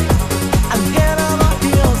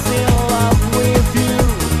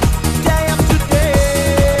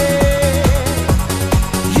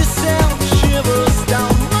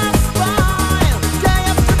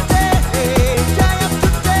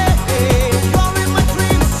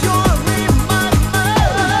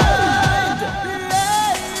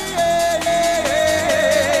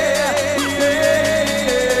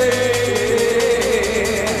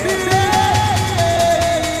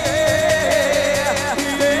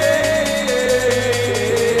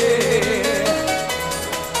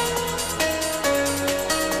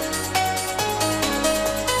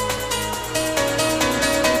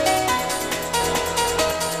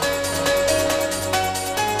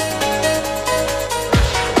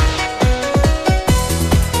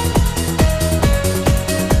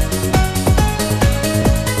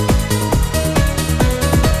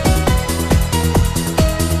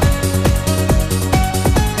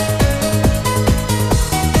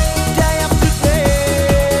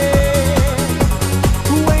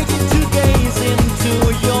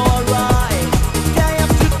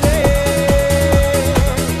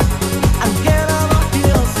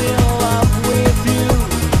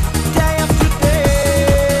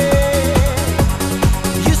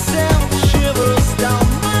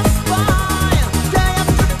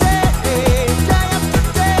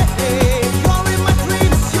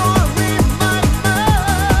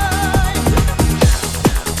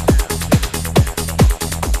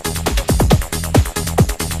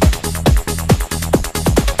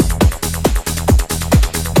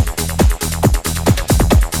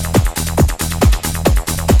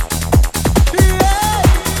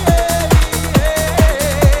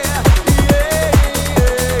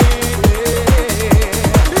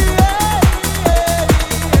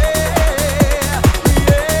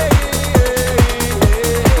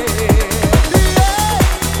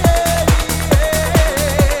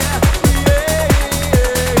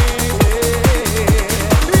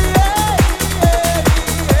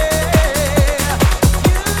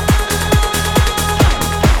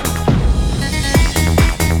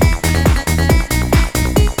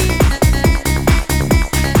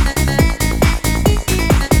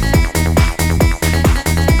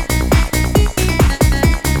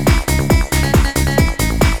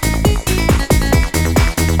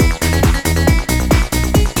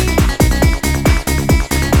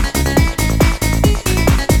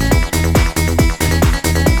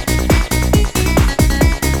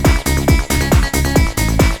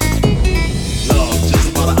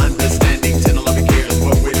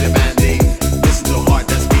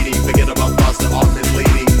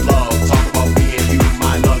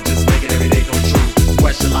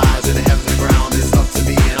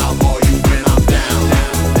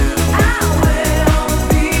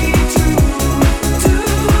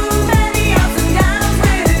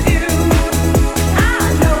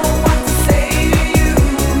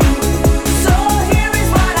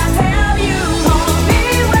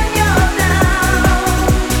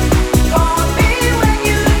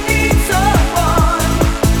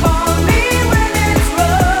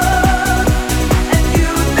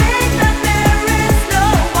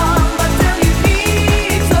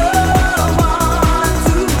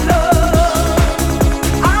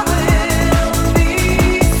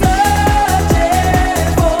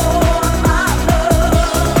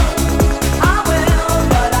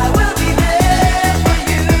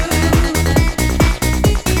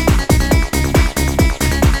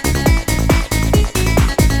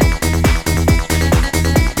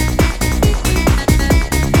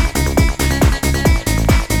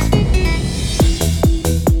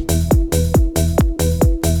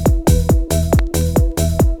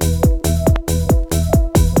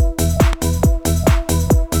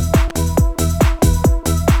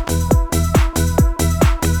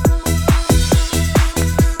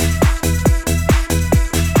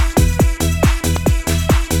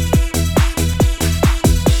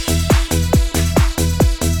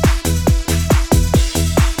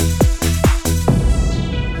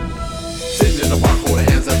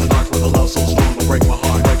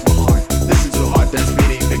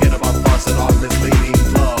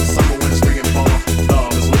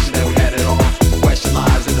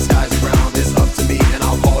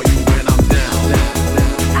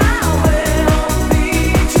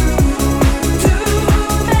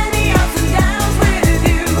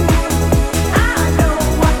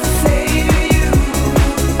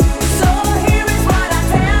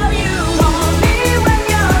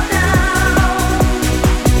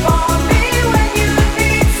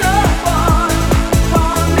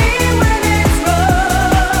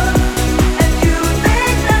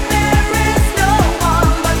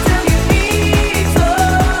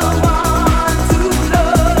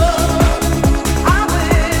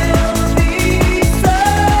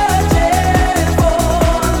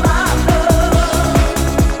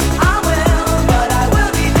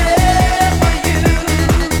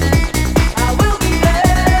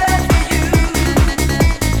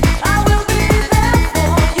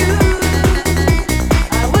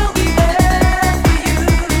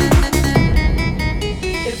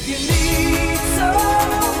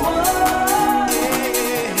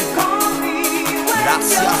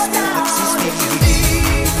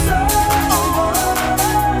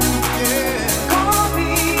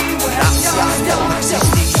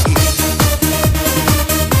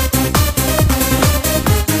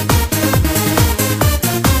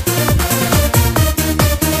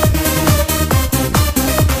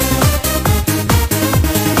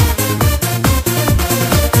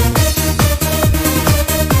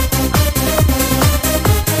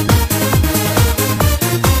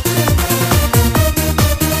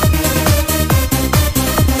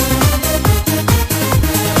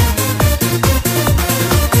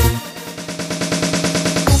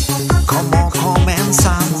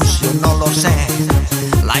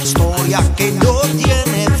 historia que no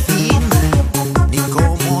tiene fin, ni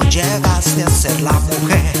cómo llegaste a ser la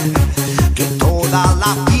mujer que toda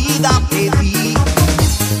la vida pedí.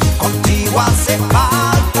 Contigo hace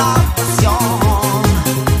falta pasión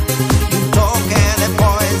y un toque de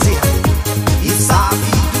poesía y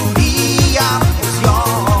sabiduría. Pues yo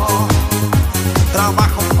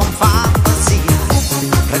trabajo con fantasía.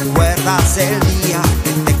 ¿Recuerdas el día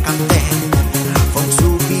que te canté? Fue un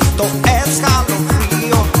súbito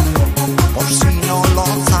escalofrío. Por si no lo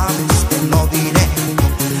sabes, te lo diré.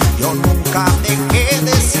 Yo nunca dejé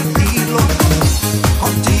de sentirlo.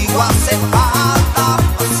 Contigo hace falta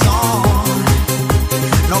pasión.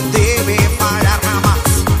 No debe parar jamás.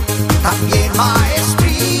 También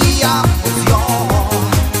maestría. Pues yo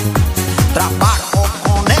trabajo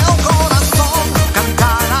con el corazón.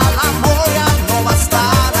 Cantar al amor ya no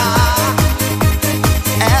bastará.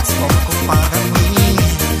 Es poco para mí.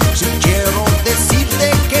 Si quiero decirte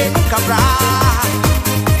que nunca habrá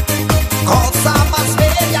cosa más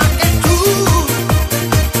bella que tú,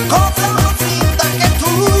 cosa más linda que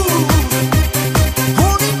tú,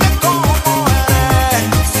 única como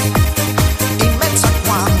eres, inmensa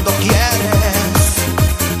cuando quieres.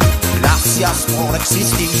 Gracias por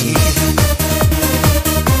existir.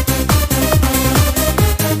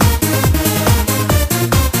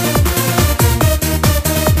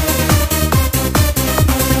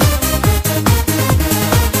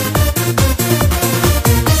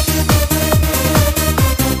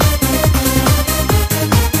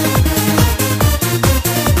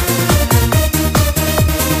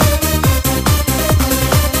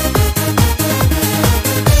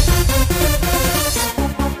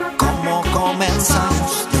 ¿Cómo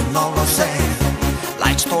comenzamos? Yo no lo sé.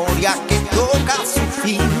 La historia que toca su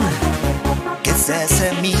fin. ¿Qué es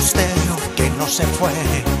ese misterio que no se fue?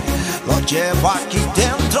 Lo llevo aquí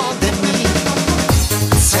dentro de mí.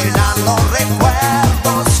 Serán los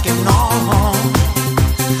recuerdos que no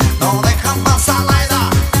dejan más a la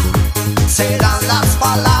edad. Serán las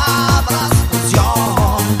palabras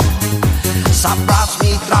fusión. Sabrás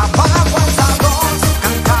mi trabajo es arroz.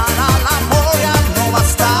 Cantar al amor ya no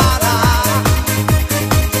bastará.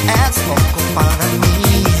 Es poco para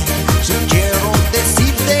mí. Si quiero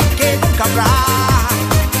decirte que nunca habrá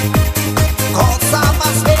cosa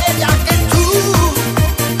más bella que tú,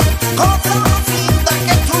 cosa más linda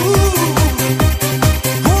que tú,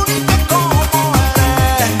 única como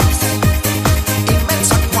eres,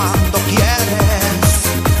 inmensa cuando quieres.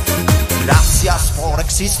 Gracias por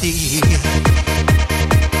existir.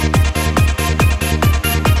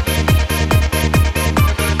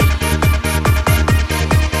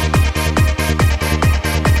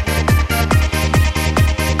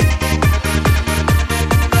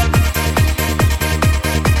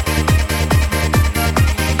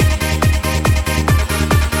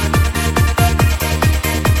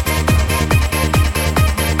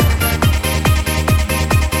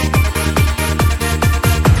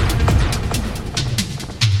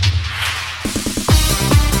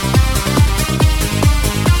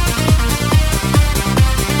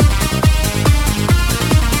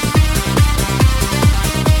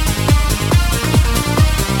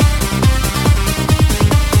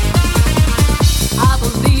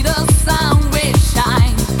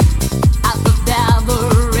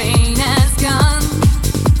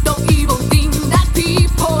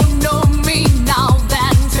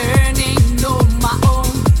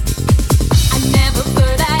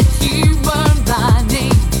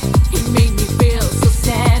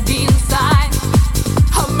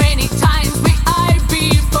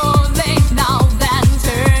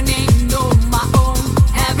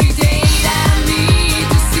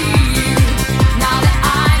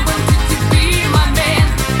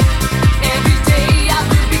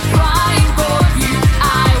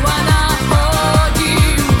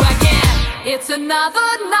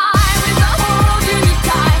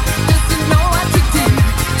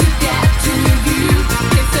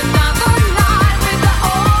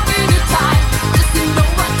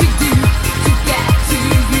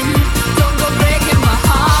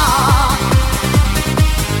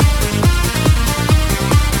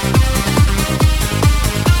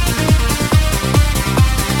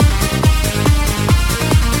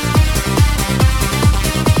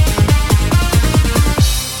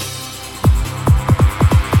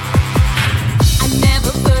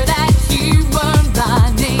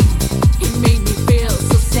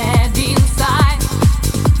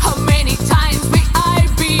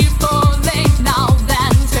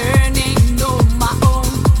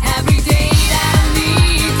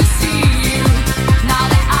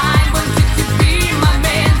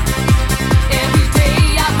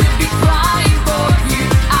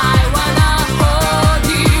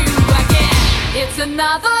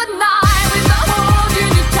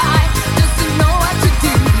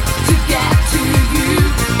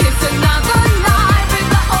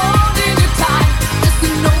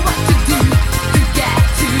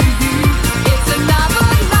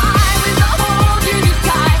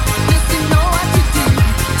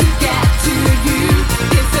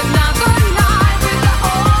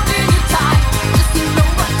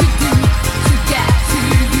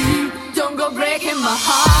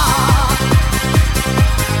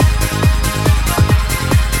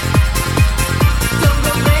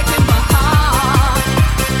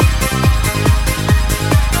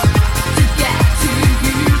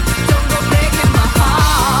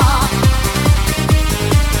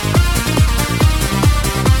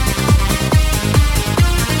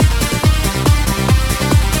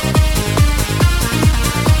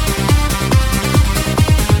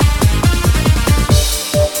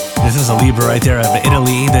 a Libra right there of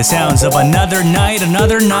Italy. The sounds of Another Night.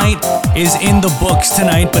 Another Night is in the books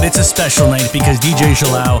tonight, but it's a special night because DJ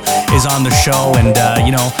XELAO is on the show. And, I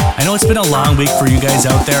know it's been a long week for you guys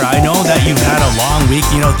out there. I know that you've had a long week.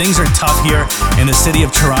 Things are tough here in the city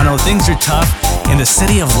of Toronto. Things are tough in the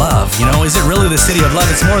city of love. Is it really the city of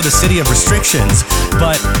love? It's more the city of restrictions.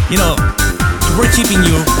 But, we're keeping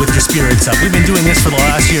you with your spirits up. We've been doing this for the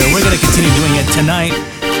last year. We're going to continue doing it tonight.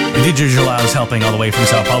 And DJ XELAO is helping all the way from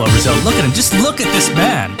SAO Paulo, Brazil. Look at him. Just look at this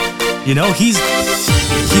man. He's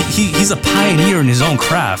a pioneer in his own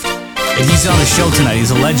craft. And he's on the show tonight.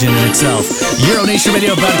 He's a legend in itself. Euronation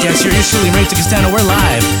Radio broadcast here. Here's truly Ray Castano. We're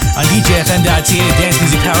live on DJFM.ca, Dance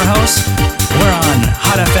Music Powerhouse. We're on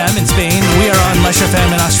Hot FM in Spain. We are on Lush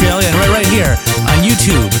FM in Australia. And right here on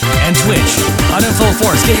YouTube and Twitch. On in full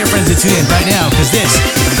force. Get your friends to tune in right now because this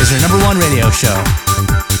is your #1 radio show.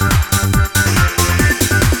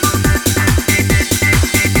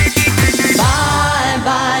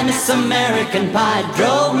 Bye, Miss American Pie.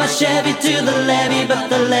 Drove my Chevy to the levee, but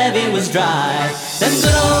the levee was dry. Them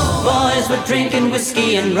good old boys were drinking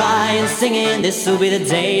whiskey and rye and singing, "This will be the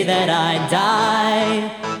day that I die.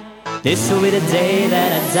 This will be the day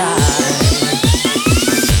that I die."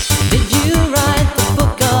 Did you write the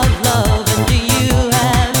book of love? And do you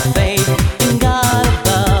have faith in God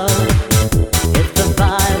above? If the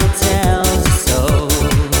Bible tells you so.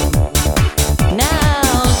 Now,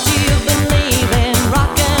 do you believe in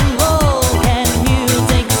rock and roll? Can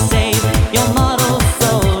music save your mortal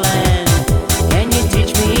soul? And can you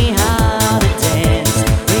teach me how to dance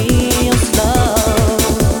real slow?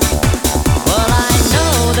 Well, I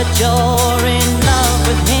know that you're in love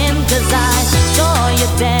with him, 'cause I saw you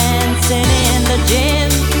dancing in the gym.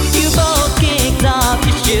 You both kicked off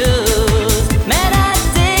your shoes. Man, I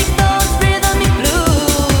dig those rhythmy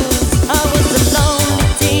blues. I was a lonely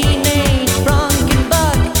teenage drunken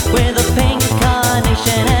buck with a pink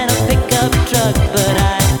carnation and a pickup truck, but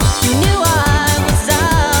I knew I was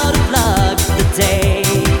out of luck the day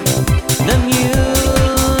the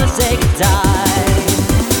music died.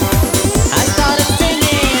 I started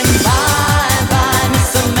singing, bye,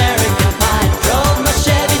 Miss American Pie. Drove my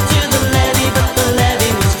Chevy to the levee, but the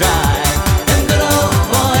levee was dry. Them good old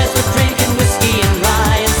boys were drinking whiskey and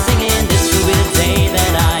rye and singing, "This will be the day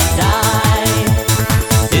that I die.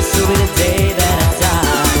 This will be the day that I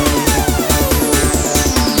die."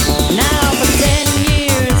 Now for 10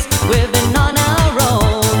 years we've been on our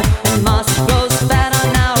own, and moss grows fat on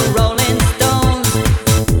our Rolling Stones.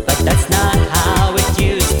 But that's not how it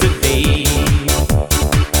used to be.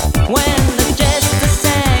 When the jester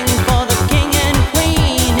sang for the king and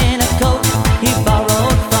queen in a coat he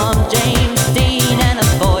borrowed from James Dean, and a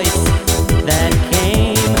voice that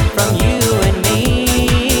came from you and me.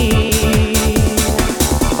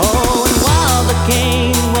 Oh, and while the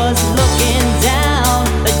king was looking down,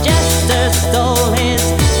 the jester stole his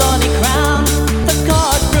thorny crown. The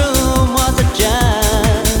courtroom was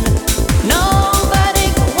adjourned. Nobody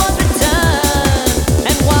was returned.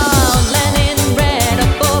 And while Lenin read a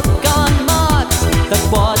book on Marx, the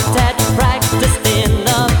quartet practiced in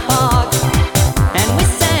the park. And we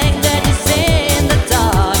sang Daddy's in the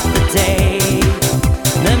dark the day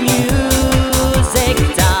the music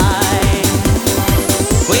died.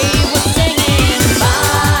 We were singing,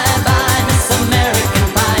 bye, Miss American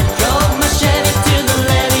Pie. Drove my Chevy to the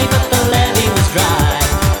levee, but the levee was dry.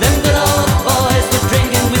 Them good old boys were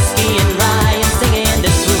drinking whiskey and rye and singing,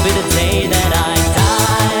 "This will be the day that I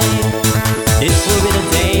die. This will be the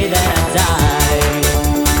day that I die."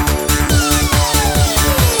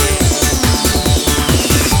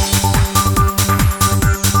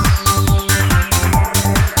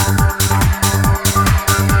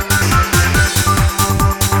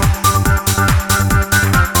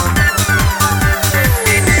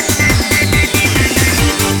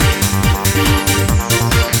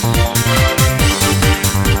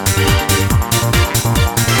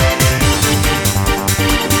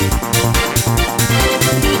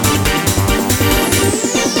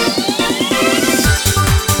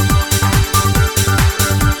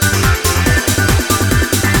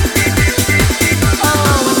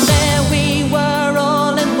 Oh, and there we were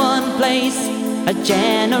all in one place, a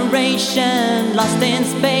generation lost in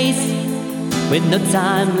space, with no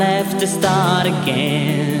time left to start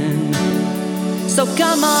again. So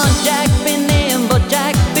come on, Jack, be nimble,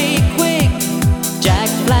 Jack, be quick. Jack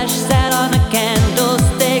Flash sat on a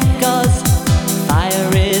candlestick, 'cause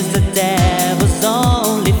fire is the devil's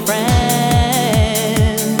only friend.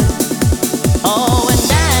 Oh, and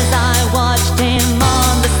as I watched him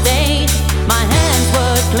on the stage, my hands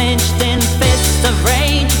were clenched in fists of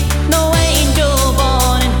rage. No angel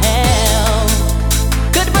born in hell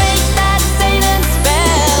could break that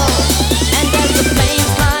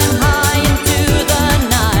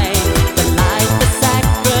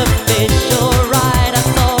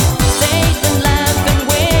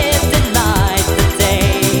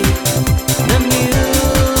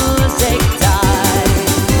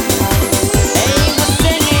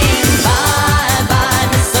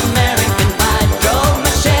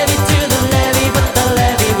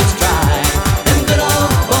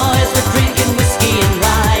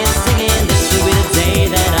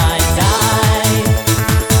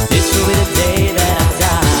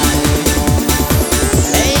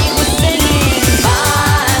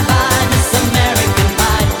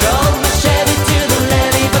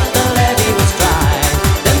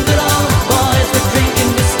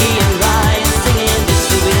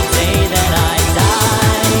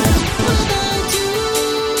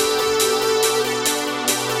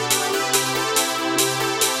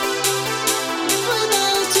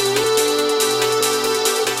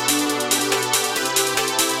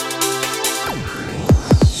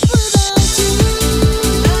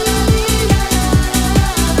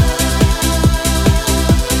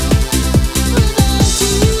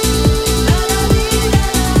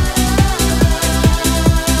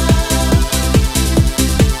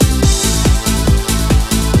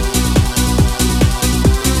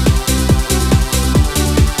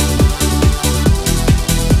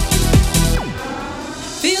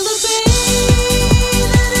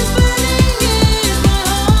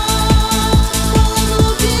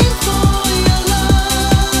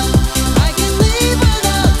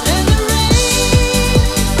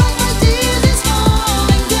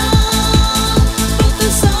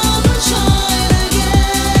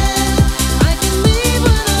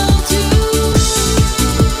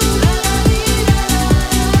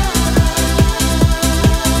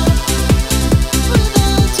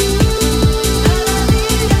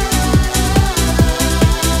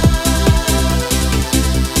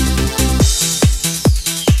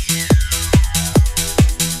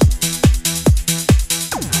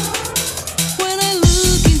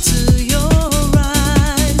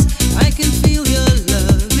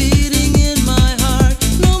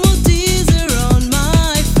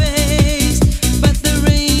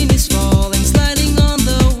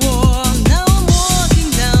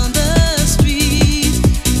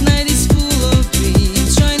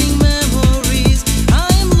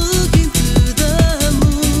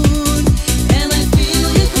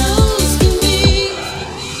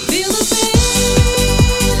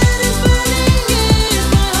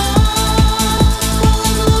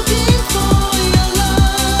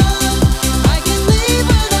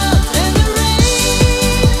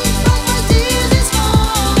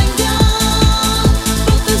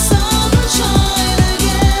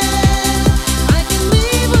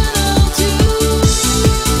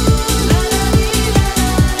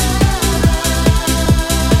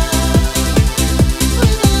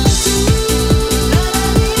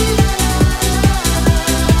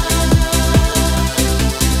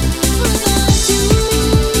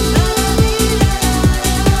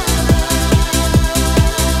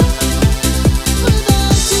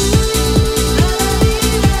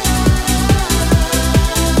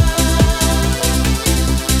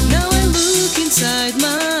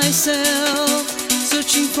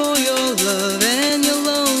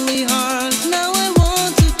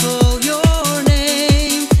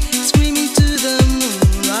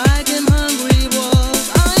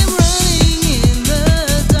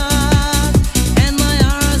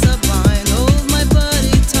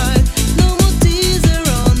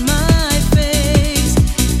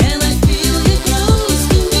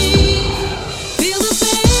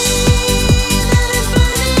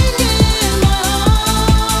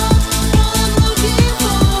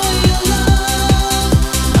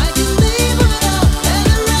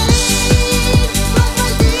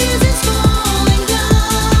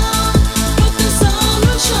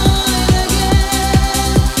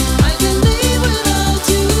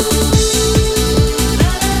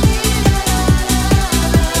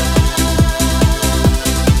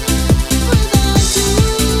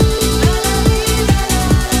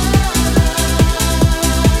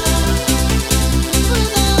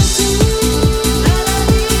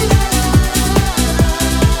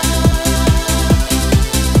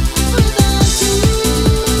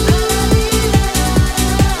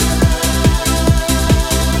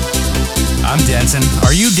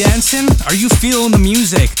dancing? Are you feeling the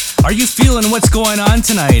music? Are you feeling what's going on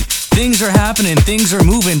tonight? Things are happening, things are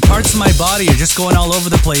moving, parts of my body are just going all over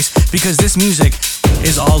the place because this music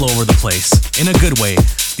is all over the place, in a good way.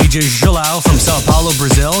 DJ XELAO from Sao Paulo,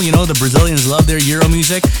 Brazil. You know, the Brazilians love their Euro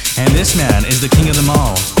music, and this man is the king of them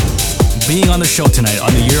all. Being on the show tonight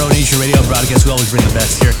on the Euro Nation radio broadcast, we always bring the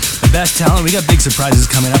best here. The best talent. We got big surprises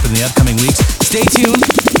coming up in the upcoming weeks. Stay tuned.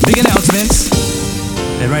 Big announcements.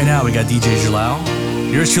 And right now, we got DJ XELAO.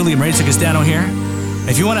 Yours truly, Maritza Castano here.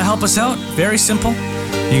 If you want to help us out, very simple.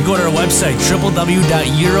 You can go to our website,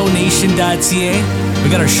 www.euronation.ca. We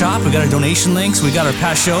got our shop, we got our donation links, we got our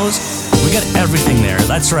past shows. We got everything there.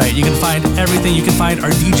 That's right. You can find everything. You can find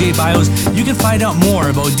our DJ bios. You can find out more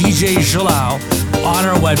about DJ XELAO on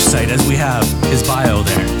our website as we have his bio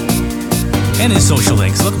there. And his social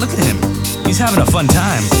links. Look at him. He's having a fun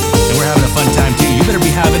time. And we're having a fun time too. You better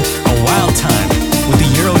be having a wild time with the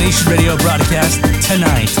Euro Nation radio broadcast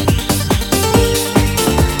tonight.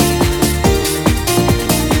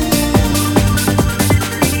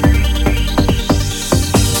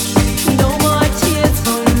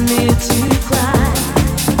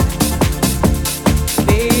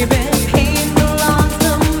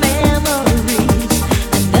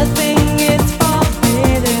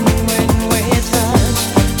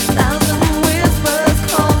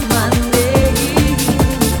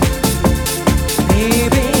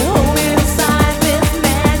 Baby, hold inside this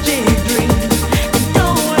magic.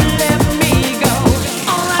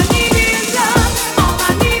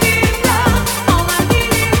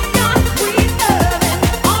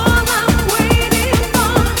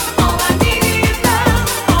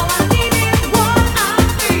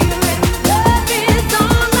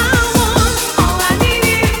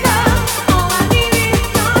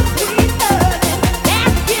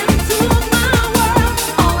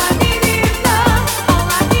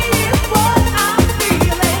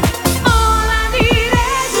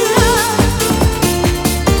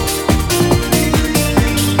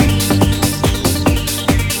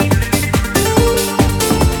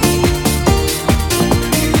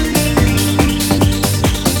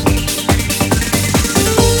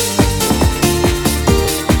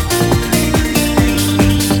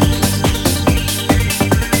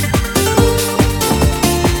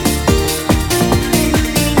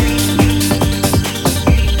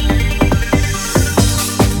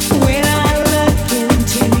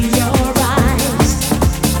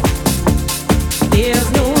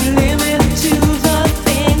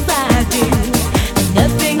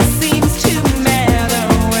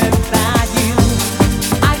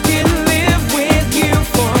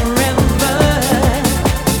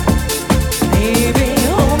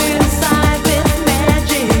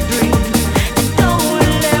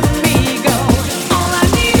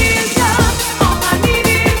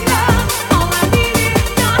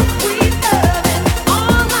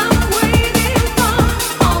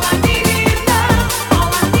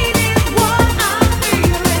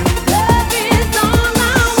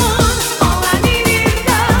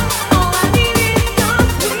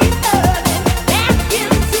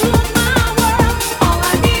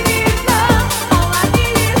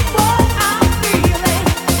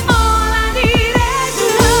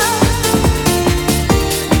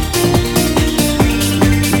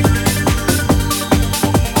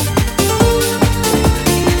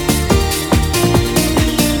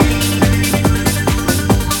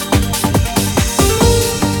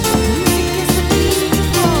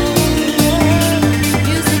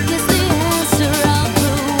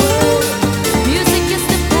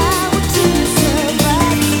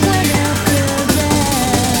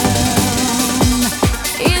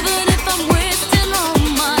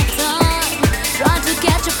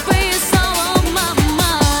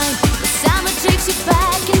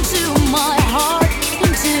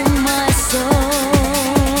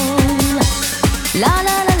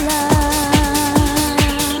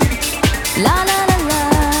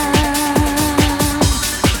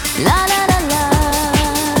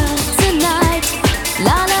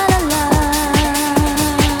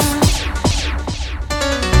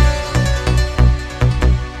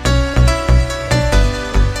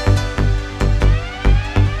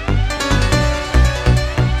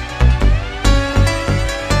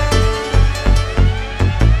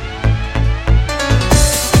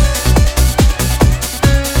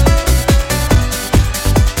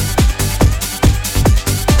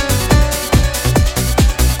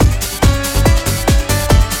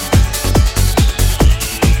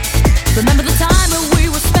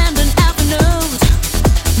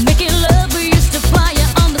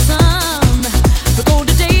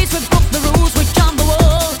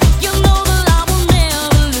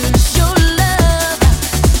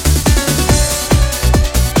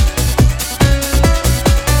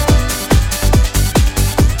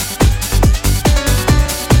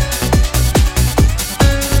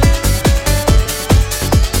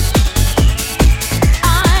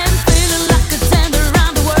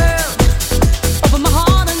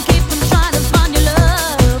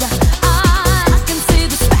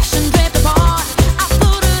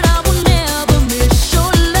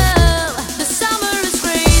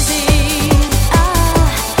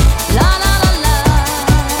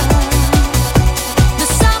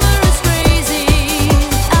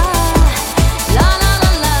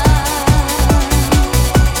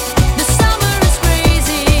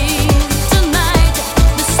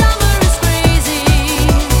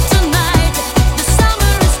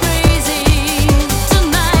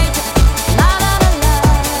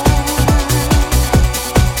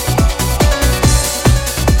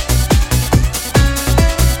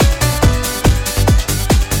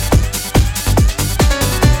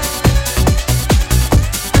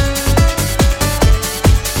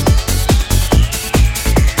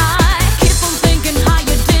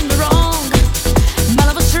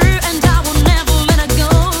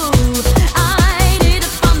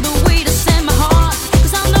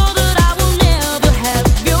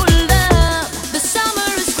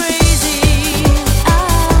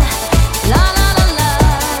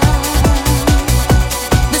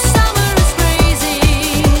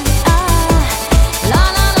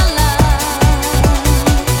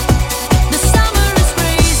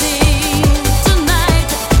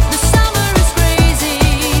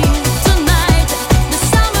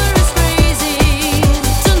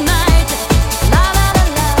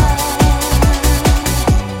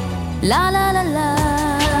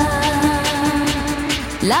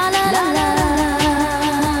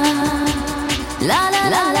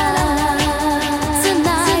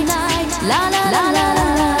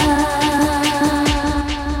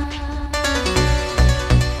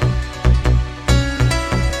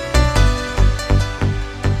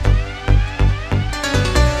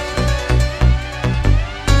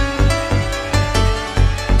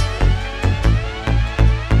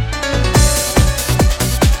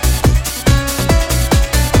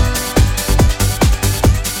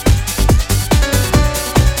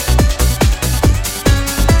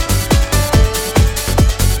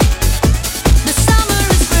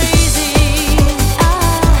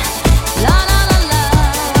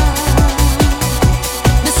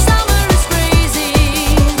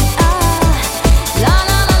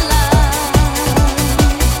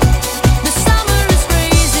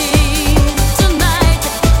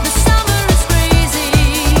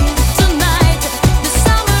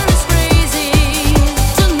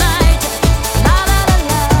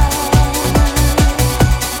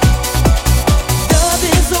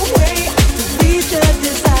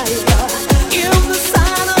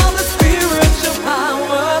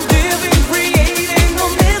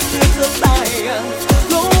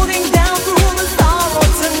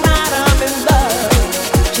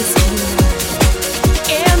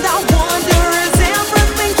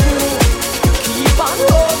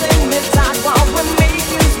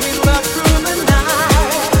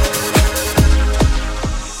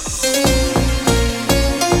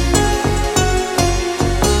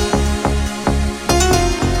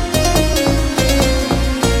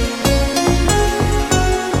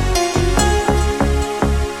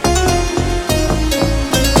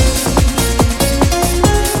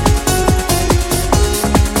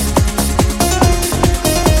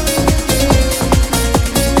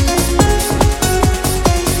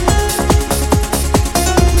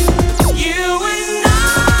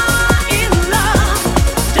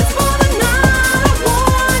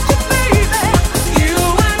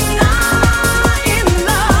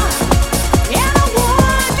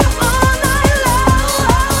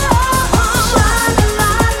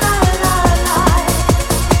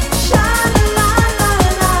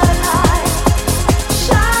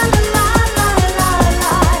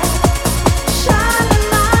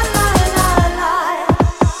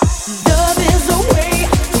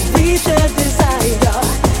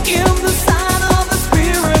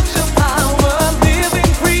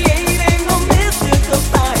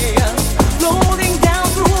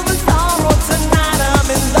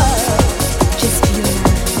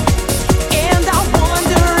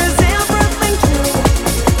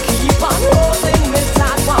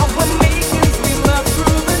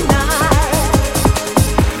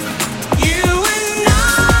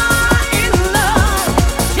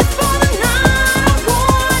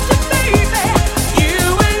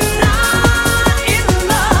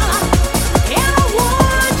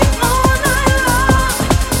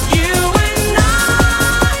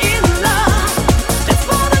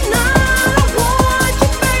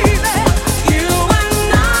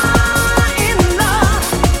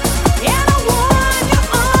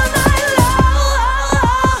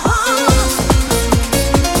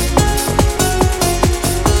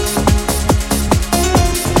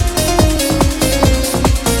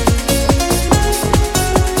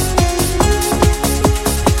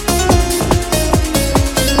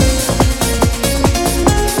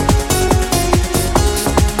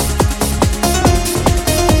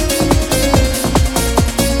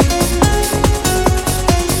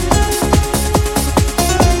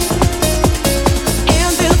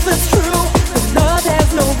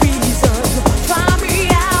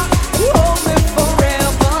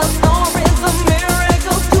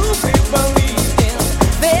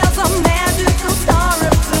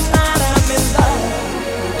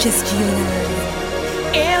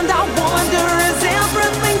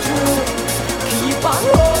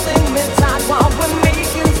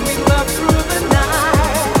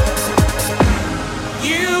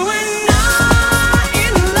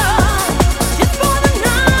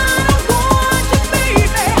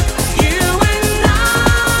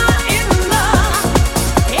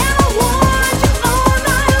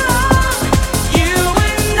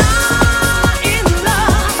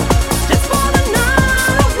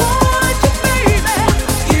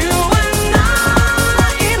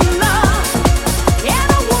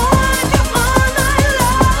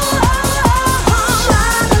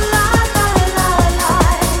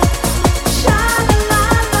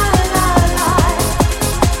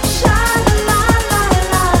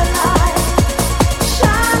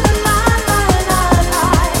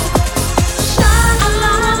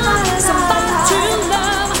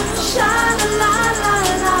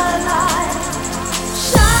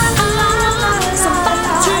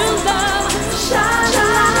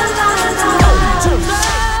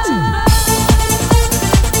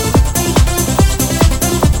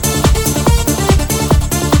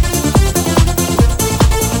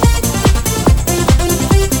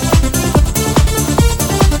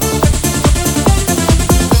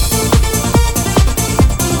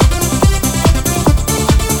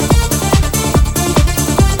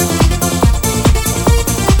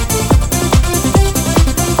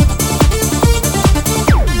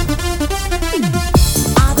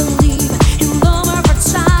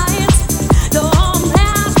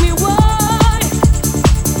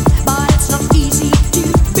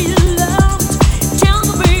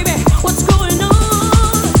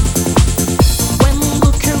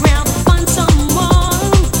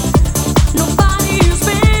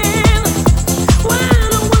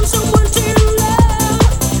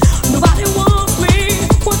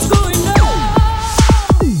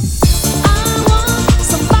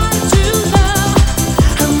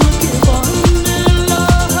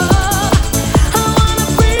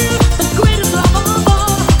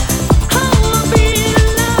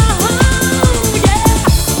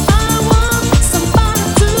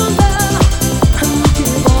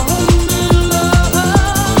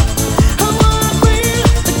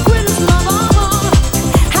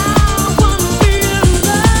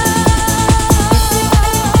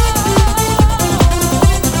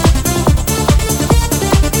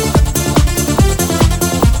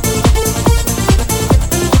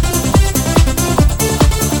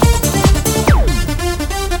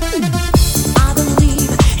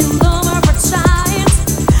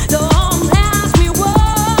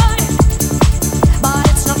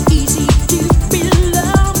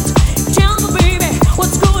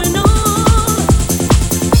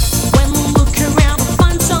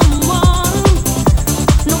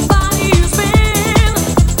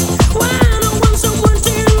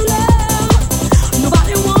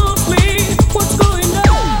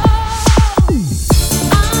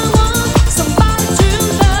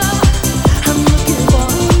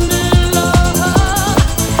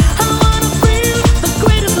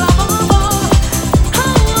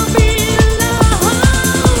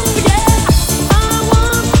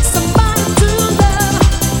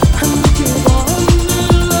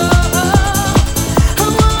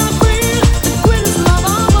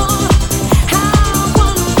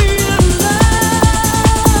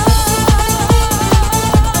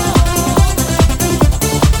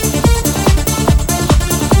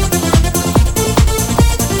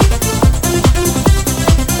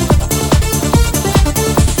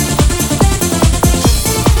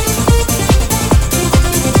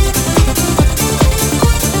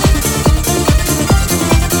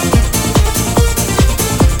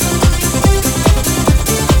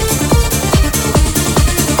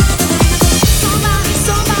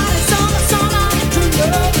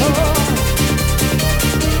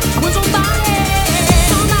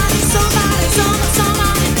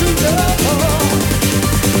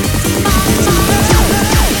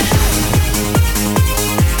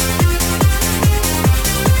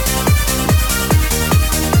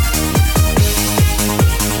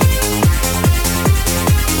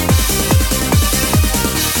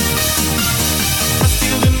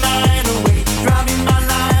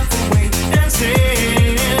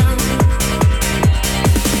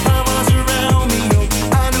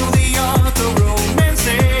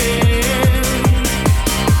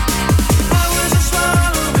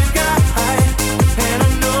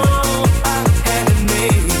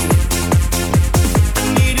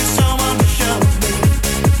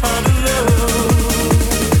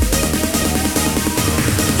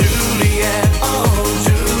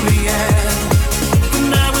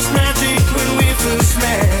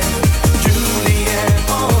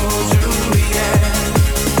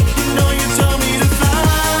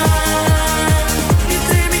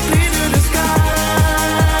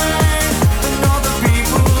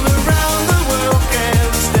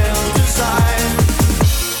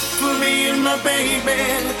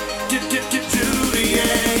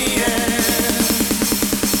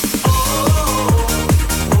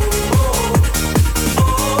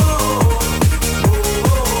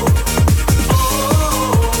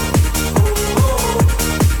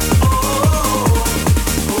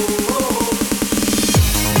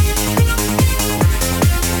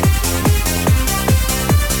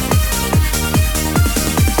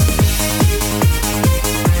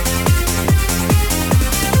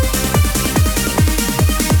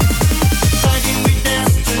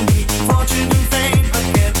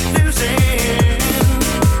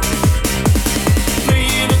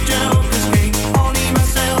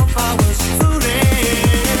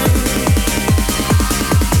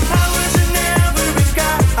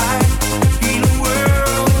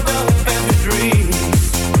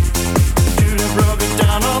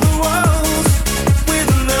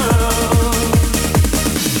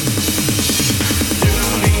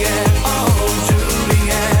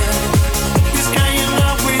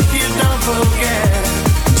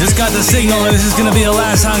 got the signal and this is gonna be the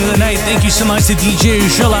last song of the night. Thank you so much to DJ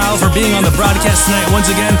XELAO for being on the broadcast tonight. Once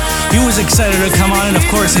again, he was excited to come on, and of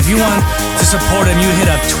course, if you want to support him, you hit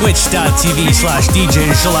up twitch.tv/DJ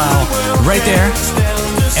XELAO right there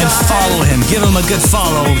and follow him. Give him a good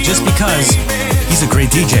follow just because he's a great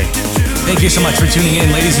DJ. Thank you so much for tuning in,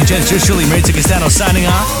 ladies and gents. Yours truly, Marita Castano, signing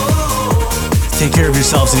off. Take care of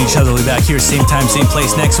yourselves and each other. We'll be back here, same time, same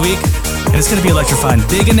place next week. And it's going to be electrifying.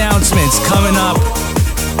 Big announcements coming up.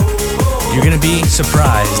 You're going to be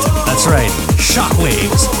surprised. That's right.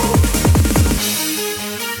 Shockwaves.